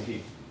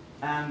DCV.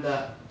 And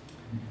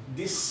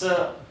this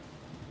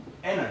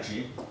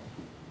energy,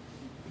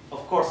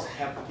 of course,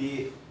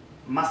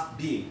 must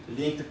be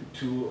linked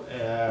to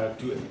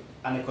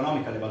an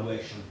economical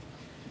evaluation.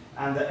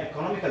 And the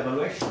economical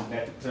evaluation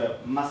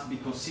that must be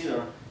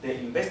considered the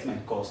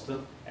investment cost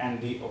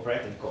and the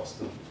operating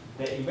cost.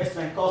 The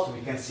investment cost,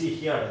 we can see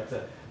here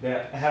that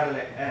the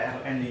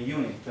RLN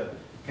unit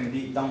can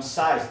be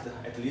downsized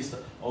at least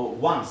of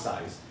one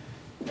size,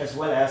 as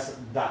well as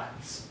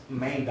ducts,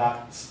 main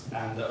ducts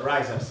and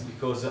risers,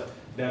 because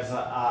there's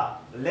a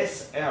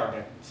less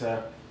air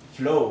that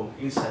flow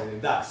inside the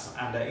ducts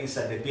and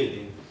inside the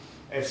building.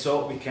 And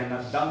so we can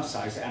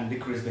downsize and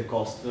decrease the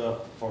cost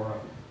for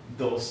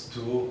those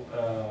two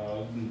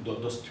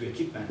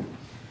equipment.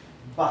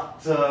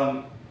 But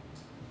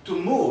to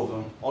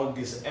move all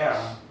this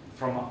air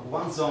from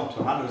one zone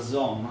to another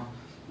zone,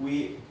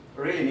 we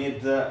really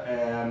need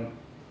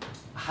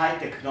high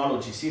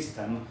technology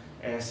system,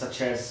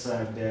 such as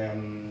the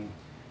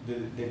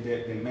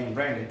main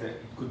brand.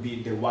 It could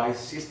be the WISE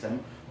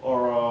system,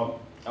 or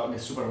the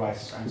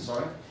supervised, I'm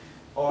sorry,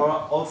 or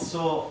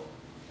also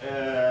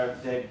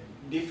the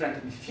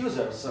different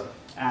diffusers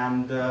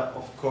and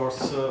of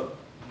course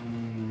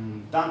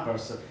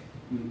dampers,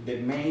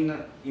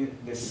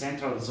 the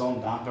central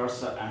zone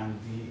dampers, and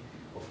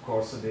of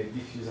course the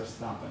diffusers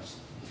dampers.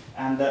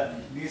 And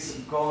this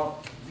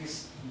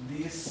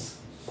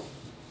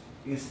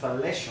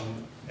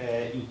installation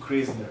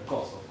increased their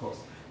cost, of course.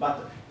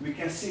 But we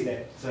can see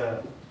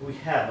that we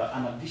have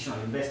an additional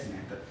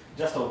investment,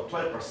 just of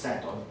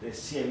 12% of the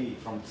CIV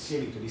from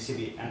CIV to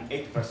DCV, and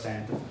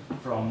 8%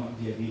 from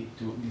VIV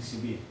to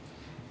DCV.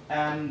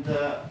 And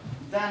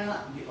then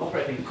the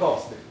operating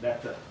cost,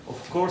 that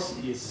of course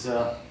is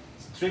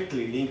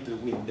strictly linked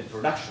with the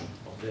production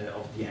of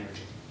the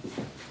energy.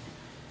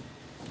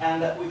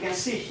 And we can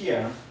see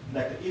here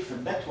that if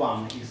that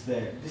one is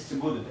the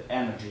distributed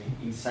energy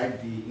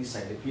inside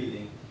the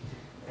building,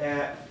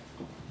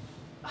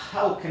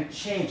 how can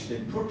change the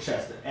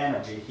purchased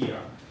energy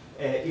here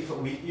if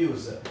we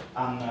use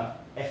an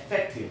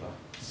effective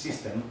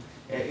system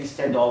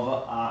instead of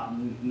a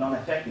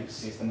non-effective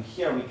system.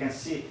 Here we can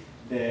see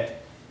the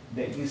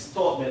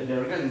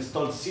regularly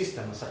installed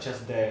system, such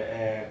as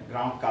the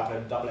ground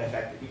coupled double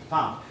effect heat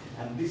pump,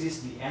 and this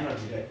is the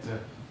energy that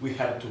we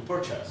have to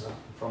purchase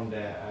from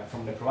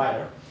the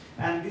provider.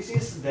 And this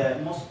is the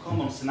most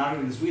common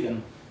scenario in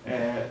Sweden,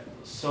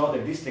 so the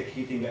district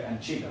heating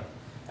and chiller.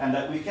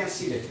 And we can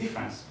see the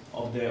difference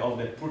of the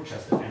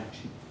purchased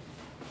energy.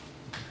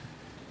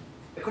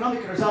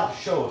 Economic results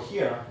show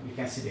here, we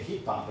can see the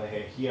heat pump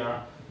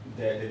here,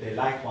 the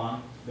light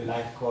one, the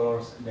light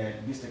colors, the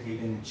district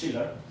heating and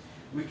chiller.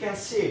 We can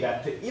see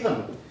that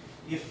even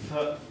if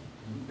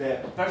the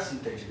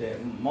percentage, the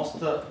most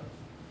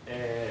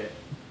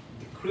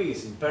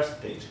decrease in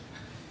percentage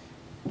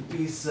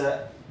is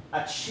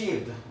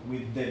achieved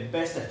with the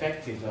best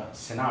effective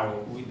scenario,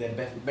 with the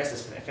best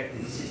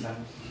effective system,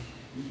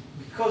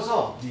 because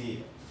of the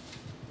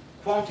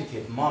quantity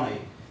of money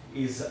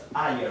is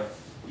higher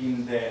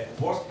in the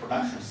worst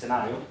production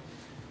scenario.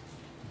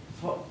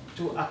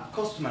 To a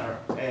customer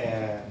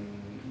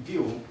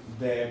view,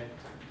 the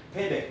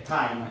payback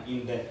time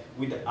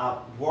with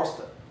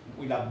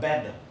a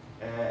bad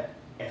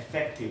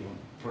effective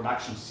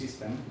production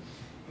system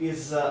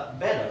is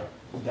better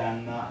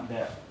than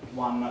the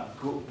one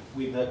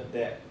with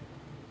the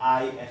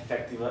high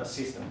effective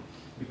system,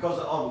 because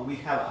we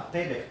have a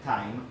payback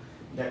time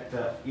that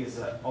is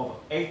of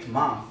 8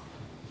 months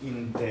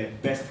in the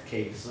best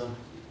case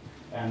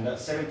and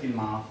 17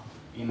 months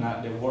in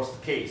the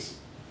worst case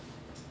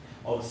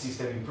of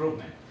system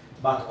improvement.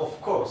 But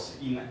of course,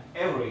 in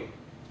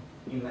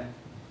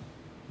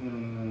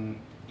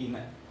in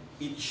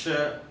each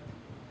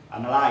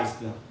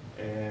analyzed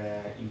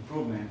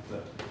improvement,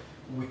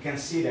 we can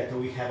see that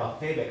we have a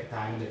payback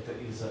time that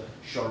is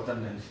shorter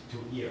than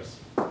 2 years.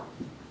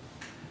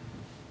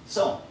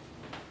 So,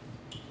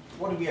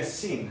 what we have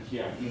seen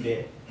here in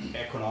the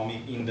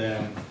economic, in the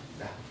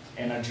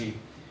energy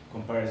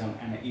comparison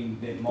and in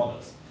the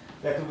models,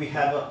 that we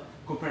have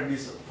compared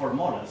these 4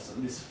 models,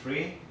 these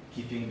 3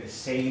 keeping the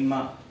same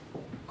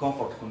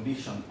comfort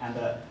condition, and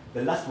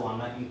the last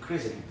one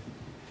increasing it.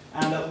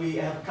 And we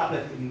have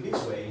coupled in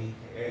this way,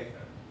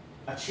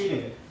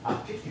 achieving a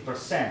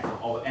 50%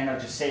 of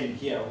energy saving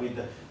here with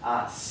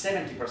a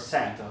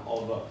 70%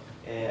 of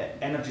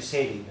energy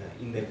saving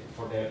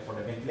for the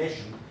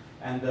ventilation,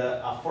 and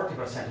a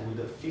 40%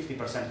 with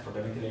 50% for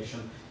the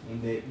ventilation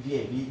in the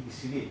VAV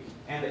DCV.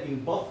 And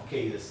in both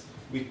cases,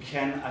 we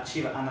can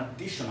achieve an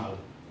additional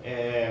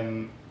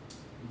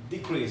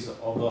decrease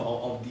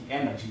of the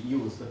energy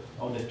used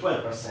of the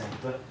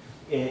 12%,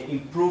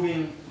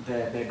 improving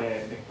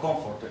the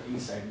comfort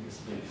inside this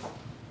building.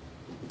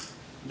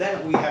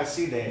 Then we have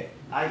seen the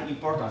high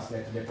importance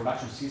that the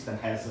production system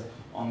has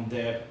on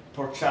the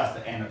purchased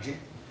energy,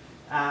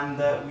 and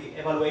we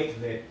evaluate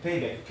the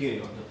payback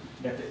period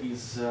that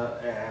is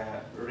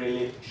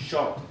really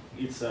short.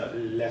 It's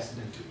less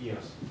than 2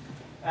 years.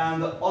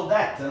 And all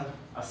that,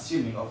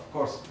 assuming, of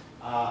course,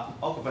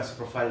 occupancy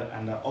profile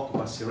and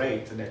occupancy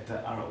rate that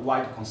are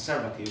quite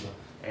conservative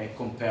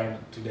compared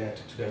to the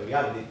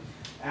reality.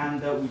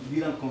 And we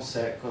didn't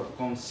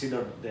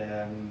consider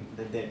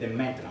the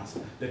maintenance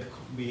that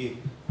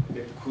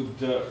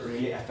could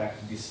really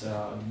affect this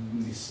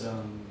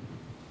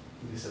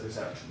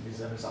research,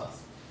 these results.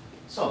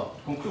 So,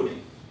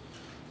 concluding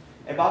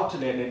about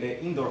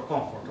the indoor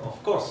comfort.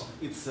 Of course,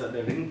 it's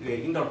the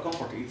indoor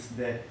comfort. It's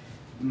the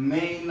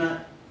main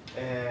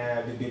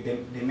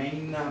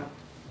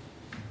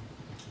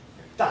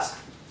task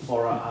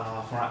for an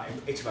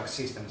HVAC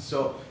system.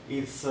 So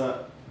it's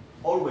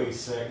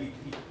always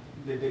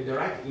the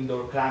right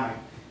indoor climate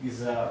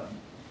is it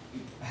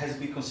has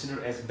been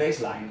considered as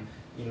baseline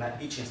in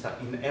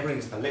every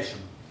installation.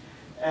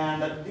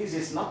 And this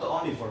is not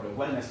only for the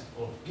wellness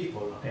of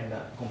people and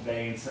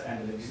complaints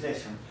and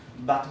legislation,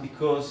 but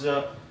because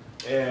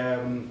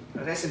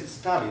recent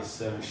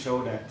studies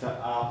show that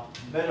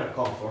better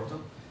comfort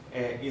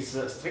is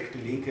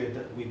strictly linked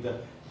with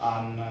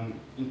an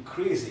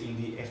increase in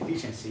the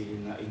efficiency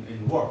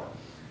in work,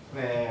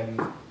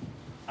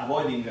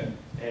 avoiding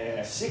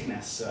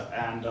sickness,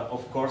 and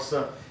of course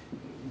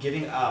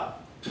giving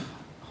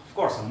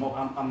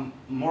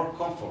more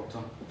comfort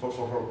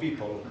for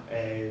people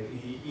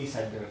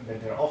inside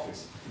their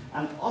office.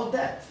 And all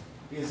that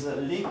is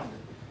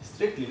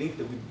strictly linked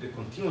with the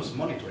continuous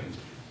monitoring.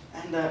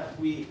 And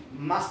we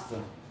must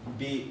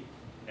be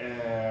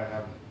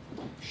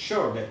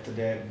sure that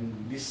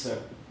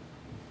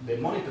the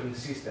monitoring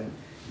system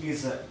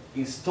is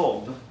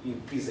installed,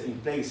 is in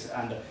place,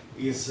 and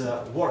is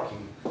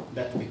working.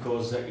 That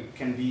because it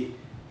can be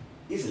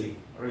really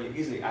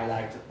easily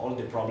highlight all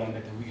the problems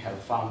that we have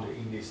found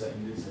in this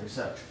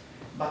research.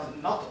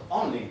 But not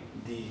only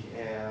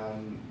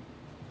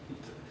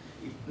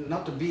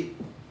not to be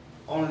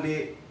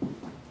only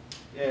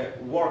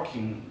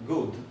working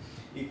good,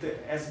 it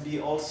has to be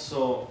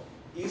also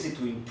easy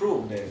to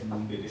improve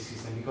the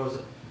system, because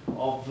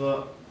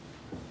of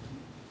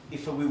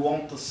if we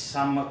want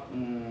some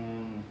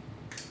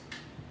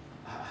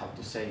how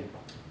to say,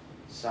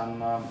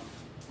 some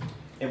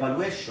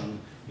evaluation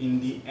in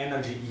the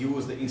energy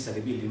used inside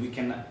the building, we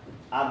can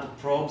add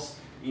probes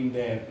in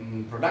the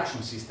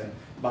production system,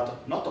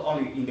 but not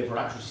only in the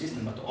production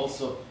system, but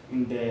also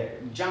in the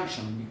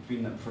junction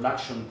between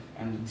production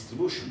and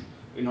distribution,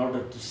 in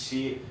order to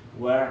see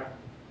where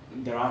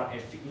there are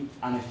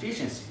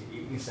inefficiency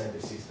inside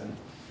the system.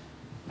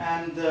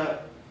 And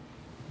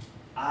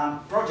a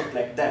project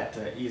like that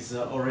is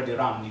already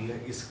running.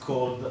 It's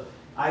called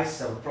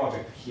ICEL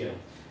project here,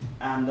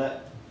 and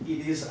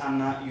it is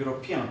an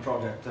European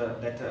project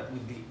that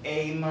with the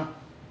aim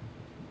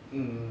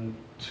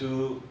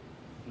to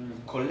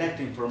collect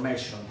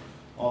information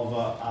of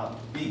a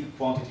big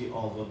quantity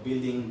of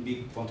building,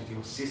 big quantity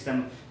of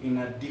system in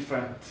a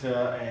different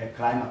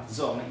climate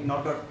zone, in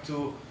order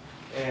to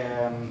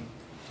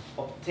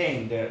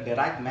obtain the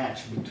right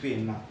match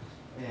between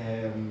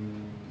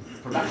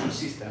production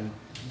system,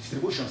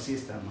 distribution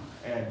system,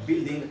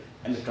 building,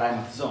 and the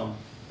climate zone.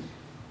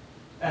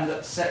 And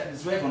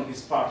Swegon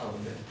is part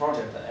of that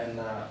project, and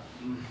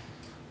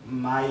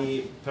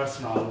my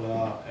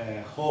personal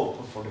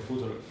hope for the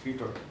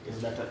future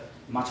is that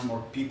much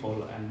more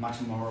people and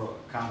much more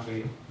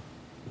countries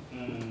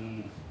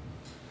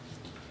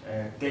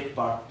take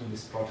part to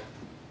this project.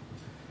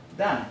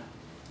 Then,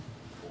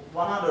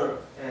 one other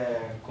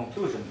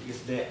conclusion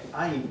is the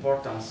high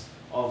importance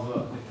of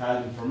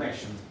detailed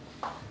information.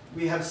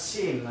 We have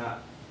seen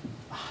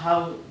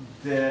how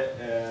the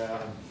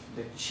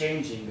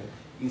changing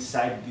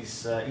inside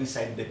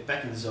the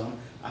packing zone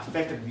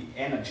affected the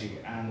energy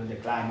and the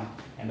climate,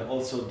 and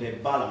also the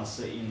balance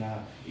in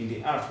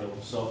the airflow.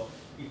 So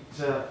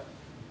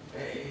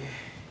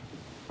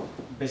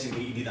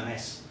basically it did an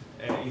S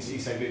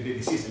inside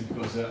the system,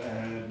 because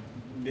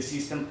the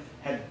system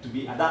had to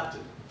be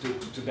adapted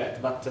to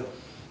that. But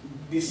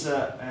this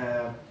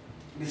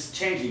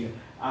changing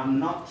are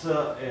not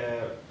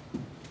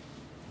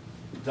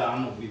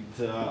done with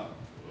the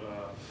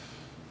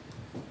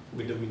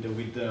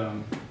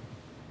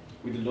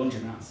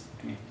longevenance.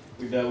 I mean,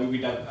 with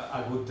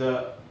a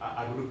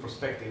good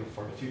perspective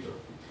for the future.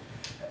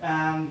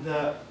 And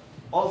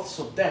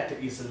also that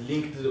is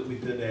linked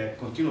with the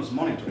continuous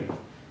monitoring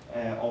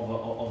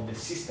of the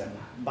system,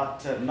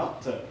 but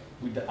not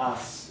with a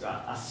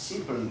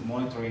simple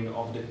monitoring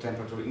of the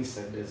temperature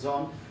inside the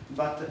zone,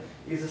 but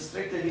is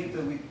strictly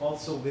linked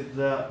also with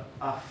the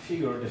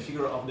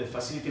figure of the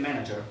facility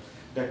manager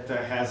that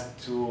has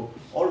to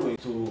always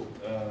to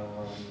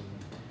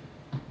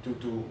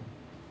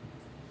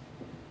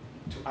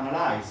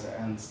analyze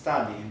and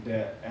study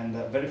and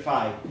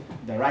verify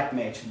the right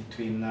match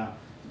between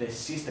the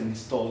system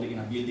installed in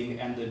a building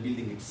and the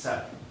building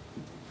itself,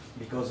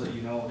 because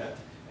you know that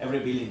every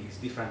building is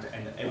different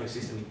and every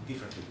system is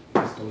differently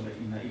installed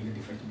in a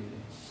different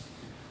building.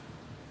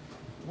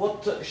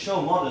 What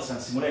show models and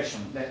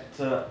simulation that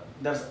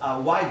there's a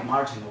wide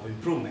margin of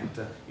improvement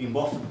in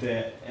both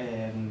the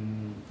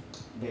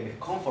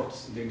comfort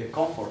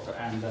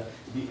and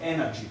the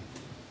energy.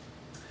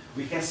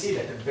 We can see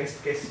that the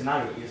best case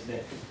scenario is the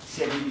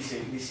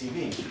CIB-DCV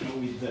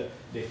with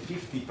the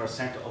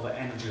 50% of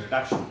energy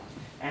reduction,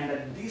 and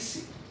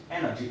this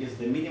energy is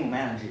the minimum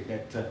energy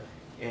that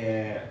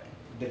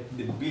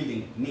the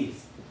building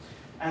needs,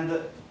 and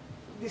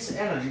this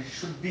energy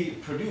should be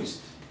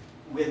produced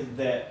with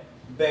the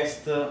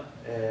best,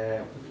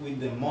 with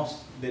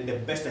the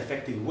best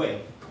effective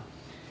way.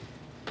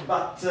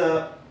 But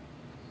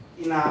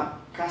in a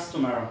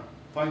customer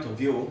point of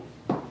view,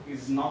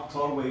 is not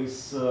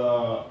always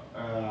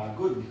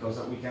good, because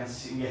we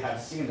have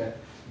seen that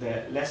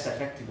the less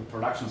effective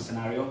production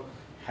scenario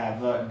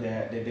have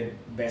the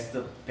best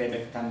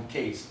payback time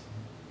case.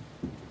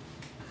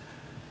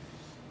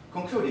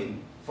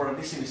 Concluding, for a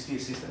DCV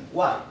system,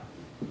 why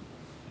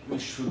we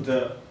should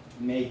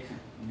make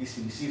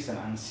DCV system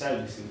and sell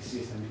DCV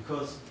system?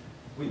 Because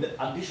with the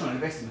additional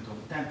investment of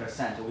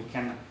 10%, we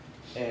can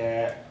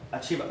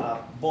achieve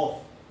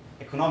both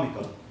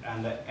economical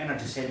and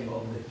energy saving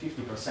of the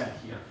 50%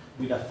 here,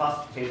 with a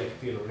fast payback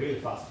period, really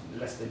fast,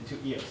 less than 2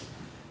 years.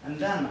 And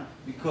then,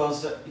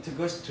 because it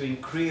goes to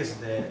increase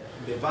the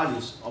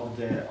values of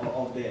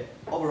the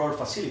overall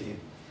facility,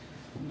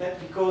 that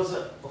because,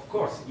 of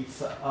course,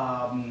 it's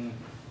a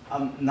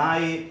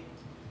high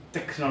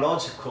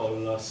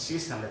technological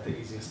system that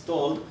is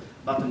installed,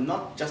 but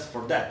not just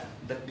for that,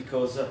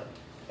 because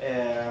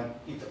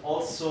it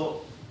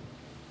also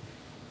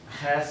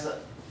has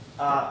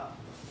a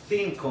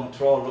thin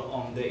control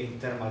on the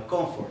internal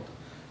comfort,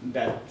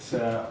 that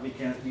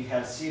we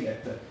have seen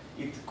that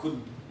it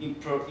could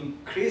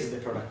increase the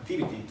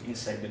productivity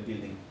inside the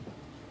building.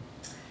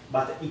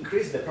 But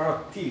increase the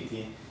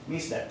productivity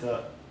means that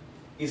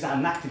is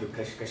an active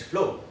cash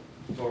flow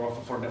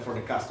for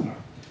the customer.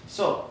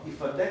 So if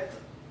that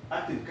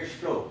active cash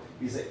flow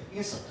is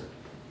inserted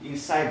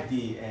inside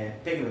the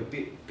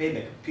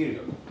payback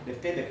period, the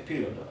payback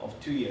period of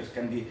 2 years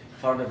can be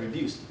further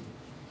reduced.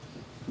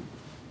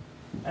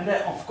 And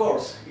then, of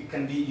course, it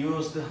can be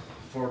used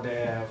for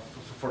the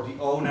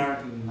owner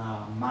in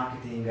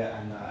marketing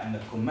and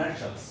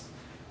commercials,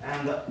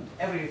 and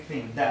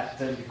everything that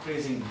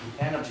decreasing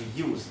the energy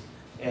use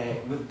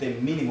with the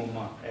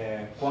minimum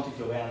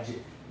quantity of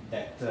energy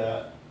that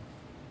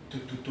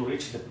to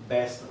reach the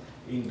best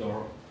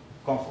indoor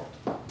comfort.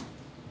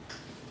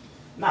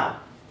 Now,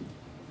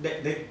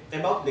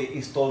 about the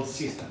installed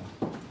system.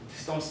 The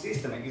installed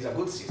system is a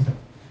good system,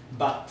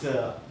 but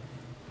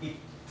it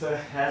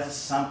has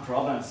some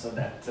problems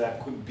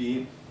that could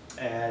be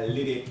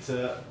lead it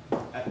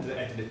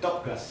at the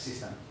top class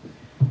system.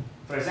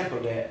 For example,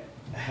 the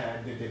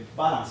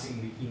balance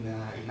in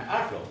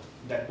airflow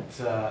that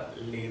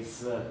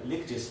leads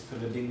leakages to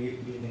the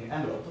building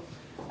envelope,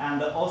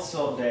 and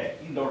also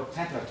the indoor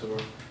temperature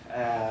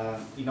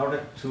in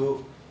order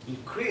to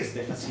increase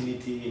the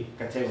facility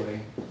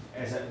category,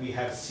 as we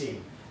have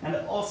seen. And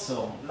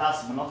also,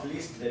 last but not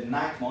least, the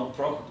night mode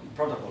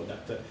protocol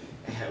that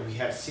we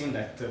have seen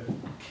that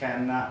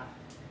can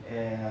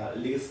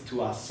lead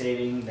to a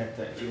saving that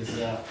is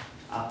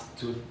up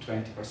to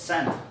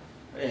 20%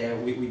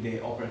 with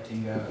the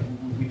operating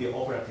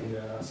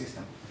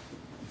system.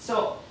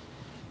 So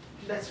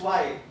that's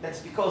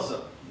because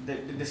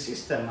the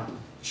system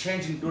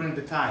changing during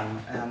the time,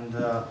 and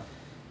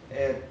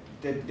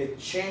the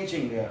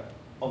changing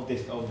of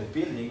the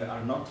building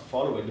are not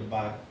followed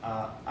by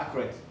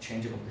accurate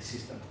changing of the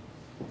system.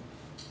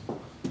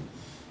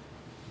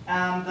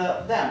 And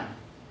then,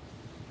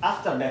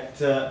 after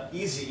that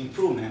easy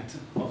improvement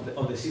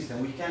of the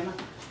system, we can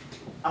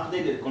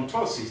update the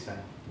control system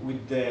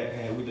with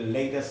the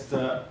latest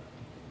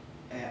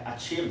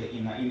achieved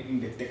in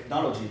the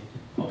technology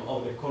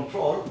of the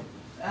control,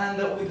 and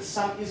with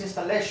some easy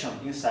installation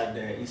inside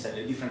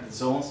the different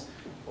zones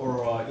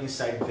or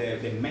inside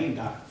the main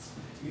ducts.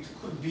 it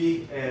could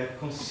be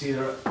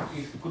considered,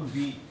 it could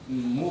be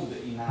moved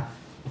in a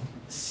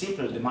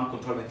simple demand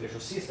control ventilation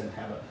system,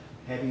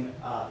 having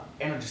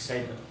energy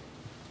saving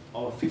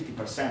of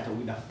 50%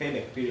 with a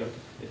payback period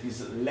that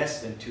is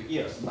less than 2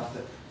 years. But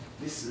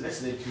this less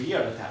than 2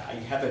 years that I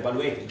have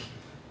evaluated,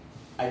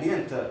 I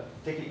didn't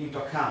take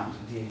into account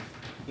the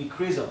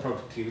increase of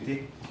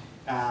productivity,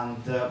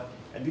 and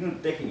I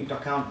didn't take into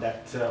account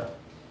that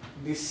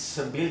this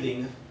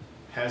building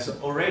has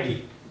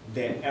already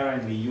the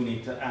R&D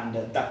unit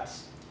and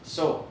ducts,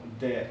 so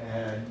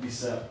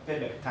this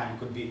payback time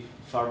could be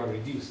further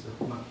reduced,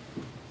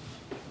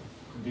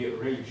 could be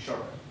really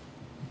short.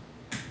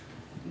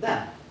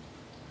 Then,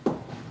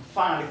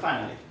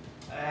 finally,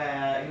 in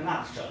a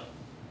nutshell,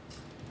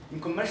 in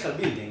commercial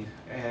building,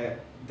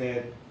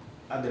 the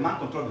demand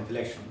control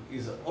ventilation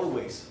is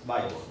always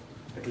viable,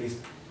 at least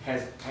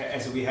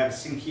as we have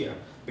seen here,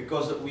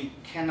 because we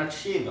can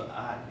achieve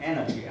an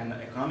energy and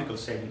economical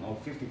saving of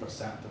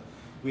 50%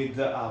 with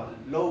a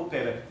low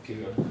payback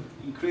period,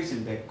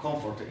 increasing the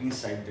comfort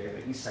inside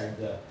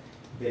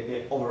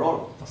the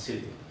overall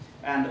facility,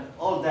 and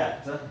all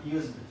that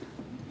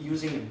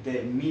using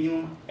the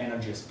minimum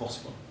energy as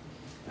possible.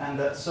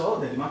 And so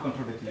the demand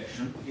control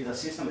ventilation is a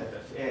system that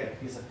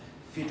is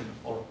fit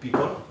for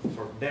people,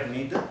 for their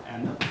need,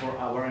 and for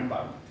our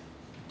environment.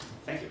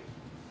 Thank you.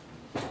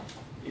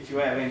 If you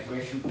have any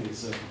question,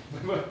 please,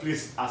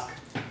 please ask.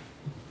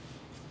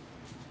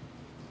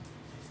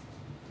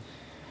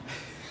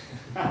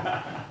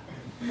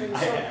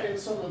 In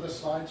some of the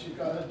slides, you've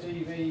got a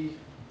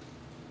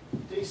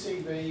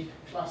DCV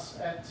class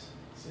ET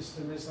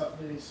system. Is that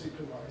the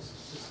supervised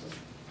system?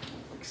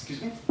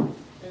 Excuse me?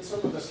 In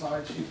some of the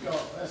slides, you've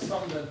got a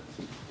standard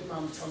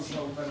demand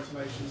control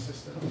ventilation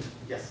system.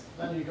 Yes.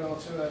 Then you go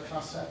to a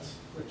class ET,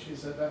 which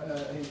is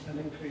an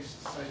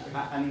increased saving.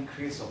 An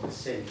increase of the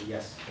saving,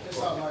 yes. Is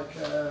that like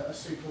a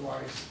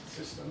supervised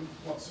system?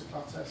 What's the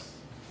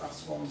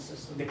class 1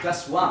 system? The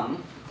class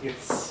 1,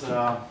 it's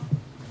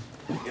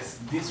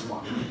this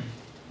one.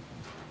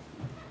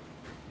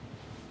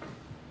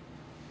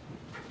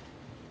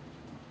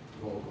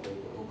 Go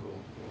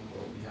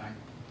behind.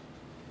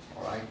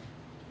 All right.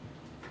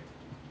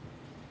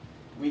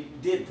 We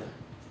did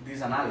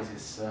this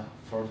analysis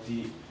for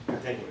the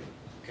category,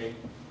 okay?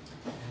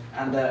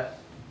 And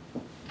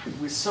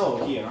we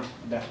saw here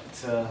that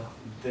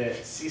the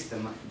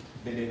system,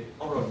 the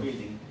overall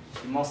building,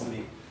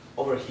 mostly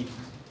overheated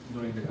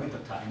during the winter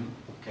time,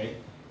 okay,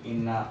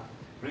 in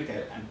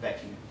retail and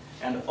packing,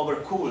 and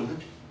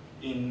overcooled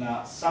in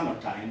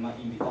summertime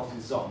in the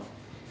office zone.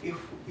 If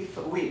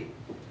we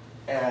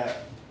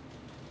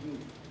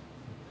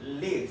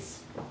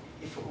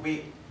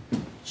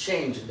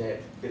change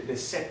the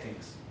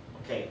settings,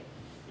 okay,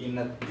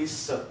 in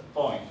this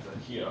point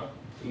here,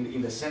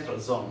 in the central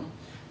zone,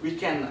 we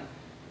can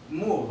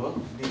move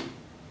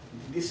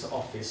this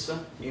office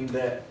in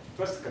the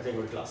first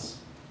category class,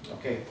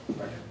 okay?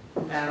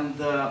 And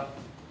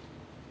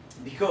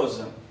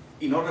because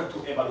in order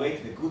to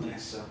evaluate the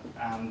goodness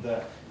and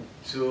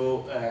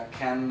to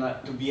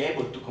be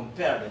able to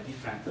compare the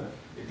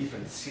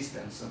different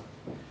systems,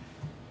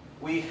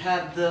 we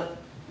had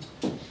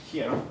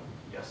here,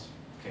 yes,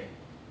 okay,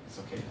 it's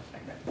okay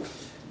like that.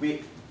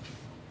 We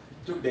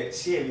took the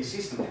CAV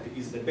system that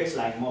is the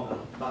baseline model,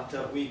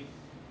 but we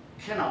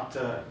cannot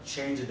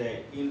change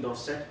the indoor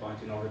set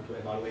point in order to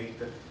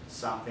evaluate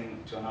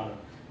something to another.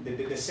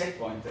 The set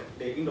point,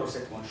 the indoor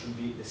set point should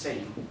be the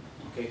same,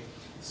 okay?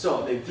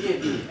 So the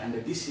VAV and the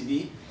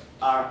DCV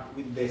are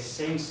with the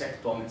same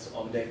set points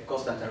of the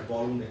constant air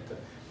volume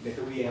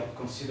that we have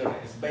considered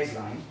as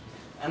baseline,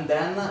 and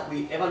then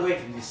we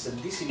evaluated this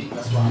DCV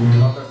plus 1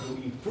 in order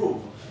to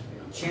improve,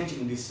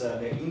 changing this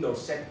the indoor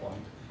set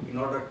point in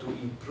order to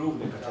improve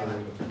the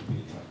category of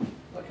building.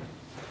 Okay.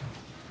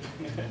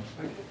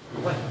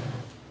 Welcome.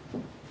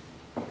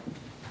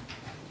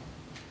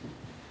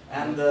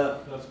 And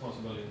that's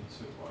possible in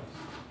supervised.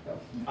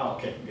 Oh,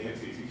 okay.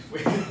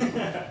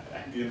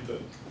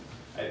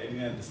 I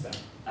didn't understand.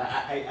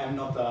 I'm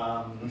not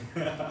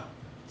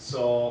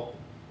so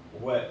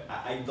well.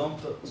 I don't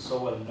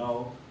so well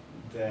know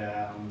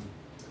the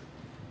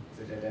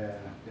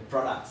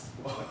products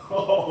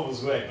of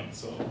Swegon.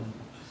 So,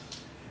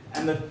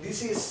 and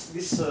this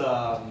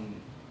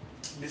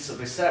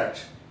research,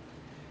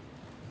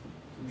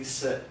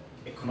 this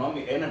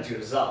economic energy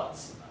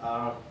results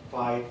are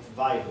quite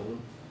vital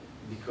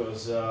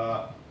because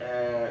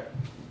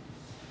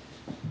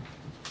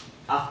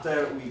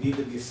after we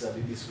did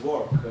this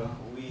work,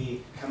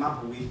 we come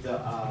up with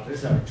a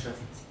research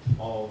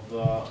of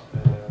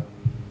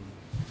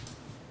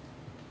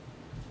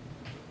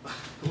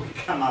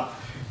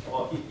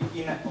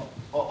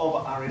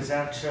of a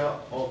research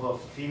of a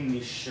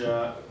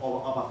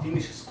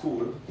Finnish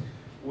school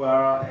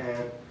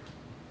where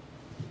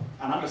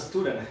another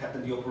student had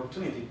the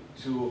opportunity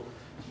to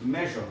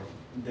measure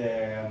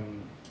the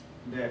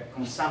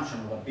consumption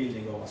of a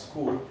building or a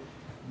school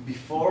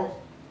before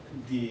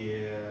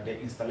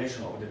the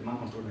installation of the demand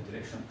control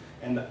ventilation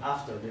and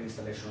after the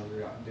installation of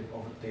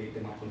the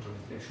demand control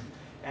ventilation.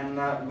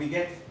 And we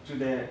get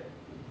to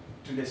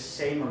to the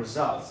same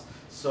results.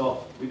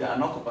 So with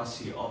an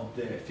occupancy of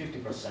the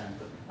 50%,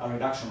 a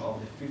reduction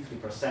of the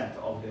 50%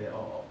 of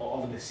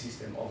the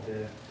system of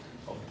the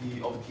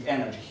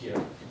energy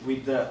here,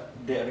 with the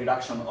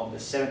reduction of the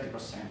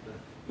 70%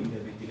 in the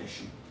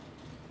ventilation.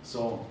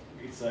 So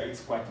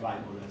it's quite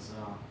viable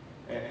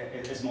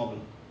as model.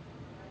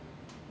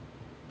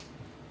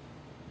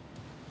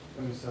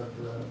 When you said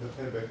the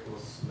payback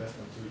was less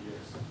than 2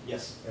 years.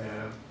 Yes.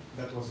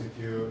 That was if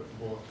you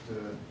bought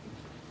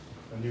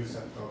a new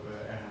set of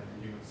air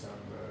handling units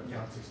and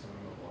fan system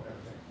or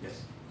everything.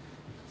 Yes.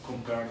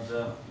 Compared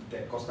the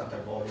constant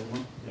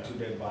volume to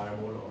the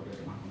variable or the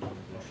demand control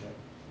flashlight.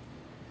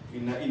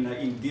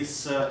 In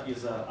this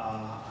is a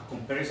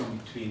comparison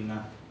between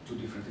two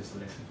different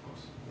installations, of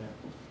course.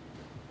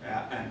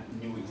 Yeah. And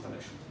new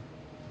installation.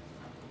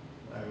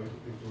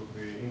 It would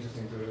be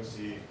interesting to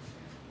see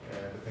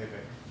the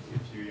payback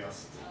if you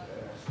just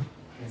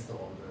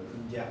install the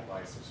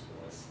devices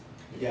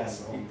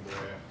on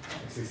the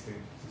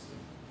existing system.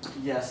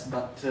 Yes,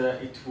 but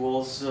it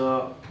was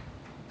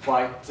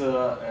quite.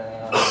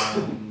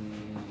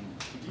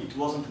 It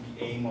wasn't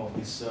the aim of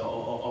this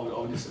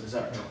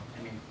research.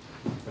 I mean,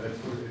 but it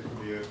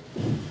would be a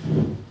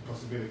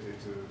possibility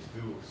to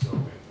do so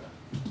in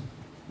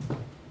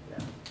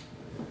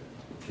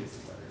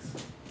cases like this.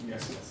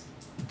 Yes.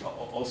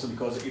 Also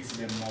because it's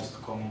the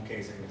most common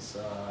case, I guess,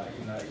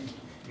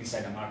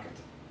 inside the market.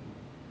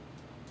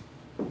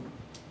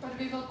 But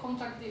we will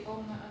contact the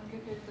owner and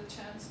give him the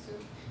chance to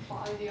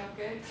buy the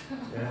upgrade.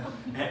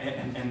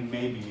 and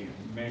maybe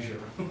measure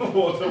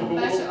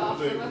Measure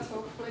afterwards,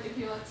 hopefully, if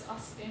he lets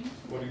us in.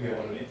 What do you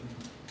want it?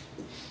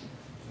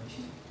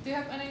 Do you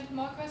have any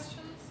more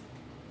questions?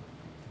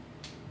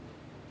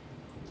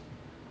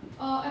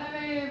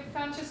 Anyway,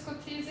 Francesco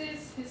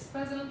thesis, his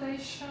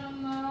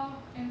presentation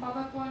in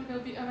PowerPoint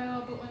will be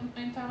available on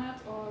internet,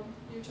 or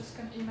you just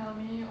can email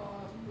me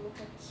or look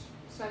at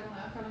Swegon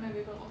Academy.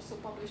 We will also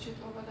publish it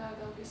over there.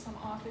 There will be some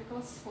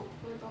articles,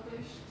 hopefully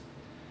published.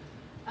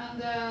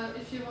 And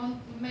if you want,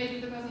 maybe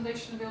the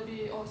presentation will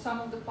be, or some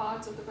of the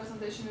parts of the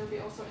presentation will be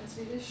also in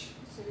Swedish,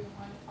 so you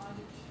might find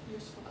it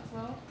useful as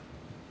well.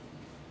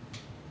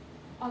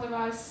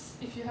 Otherwise,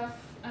 if you have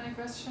any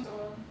questions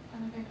or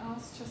anything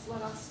else, just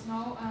let us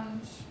know.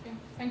 And yeah,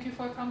 thank you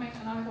for coming,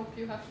 and I hope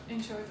you have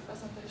enjoyed the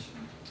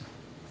presentation.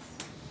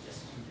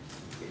 Yes.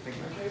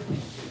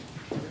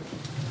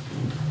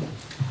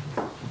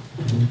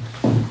 Thank you.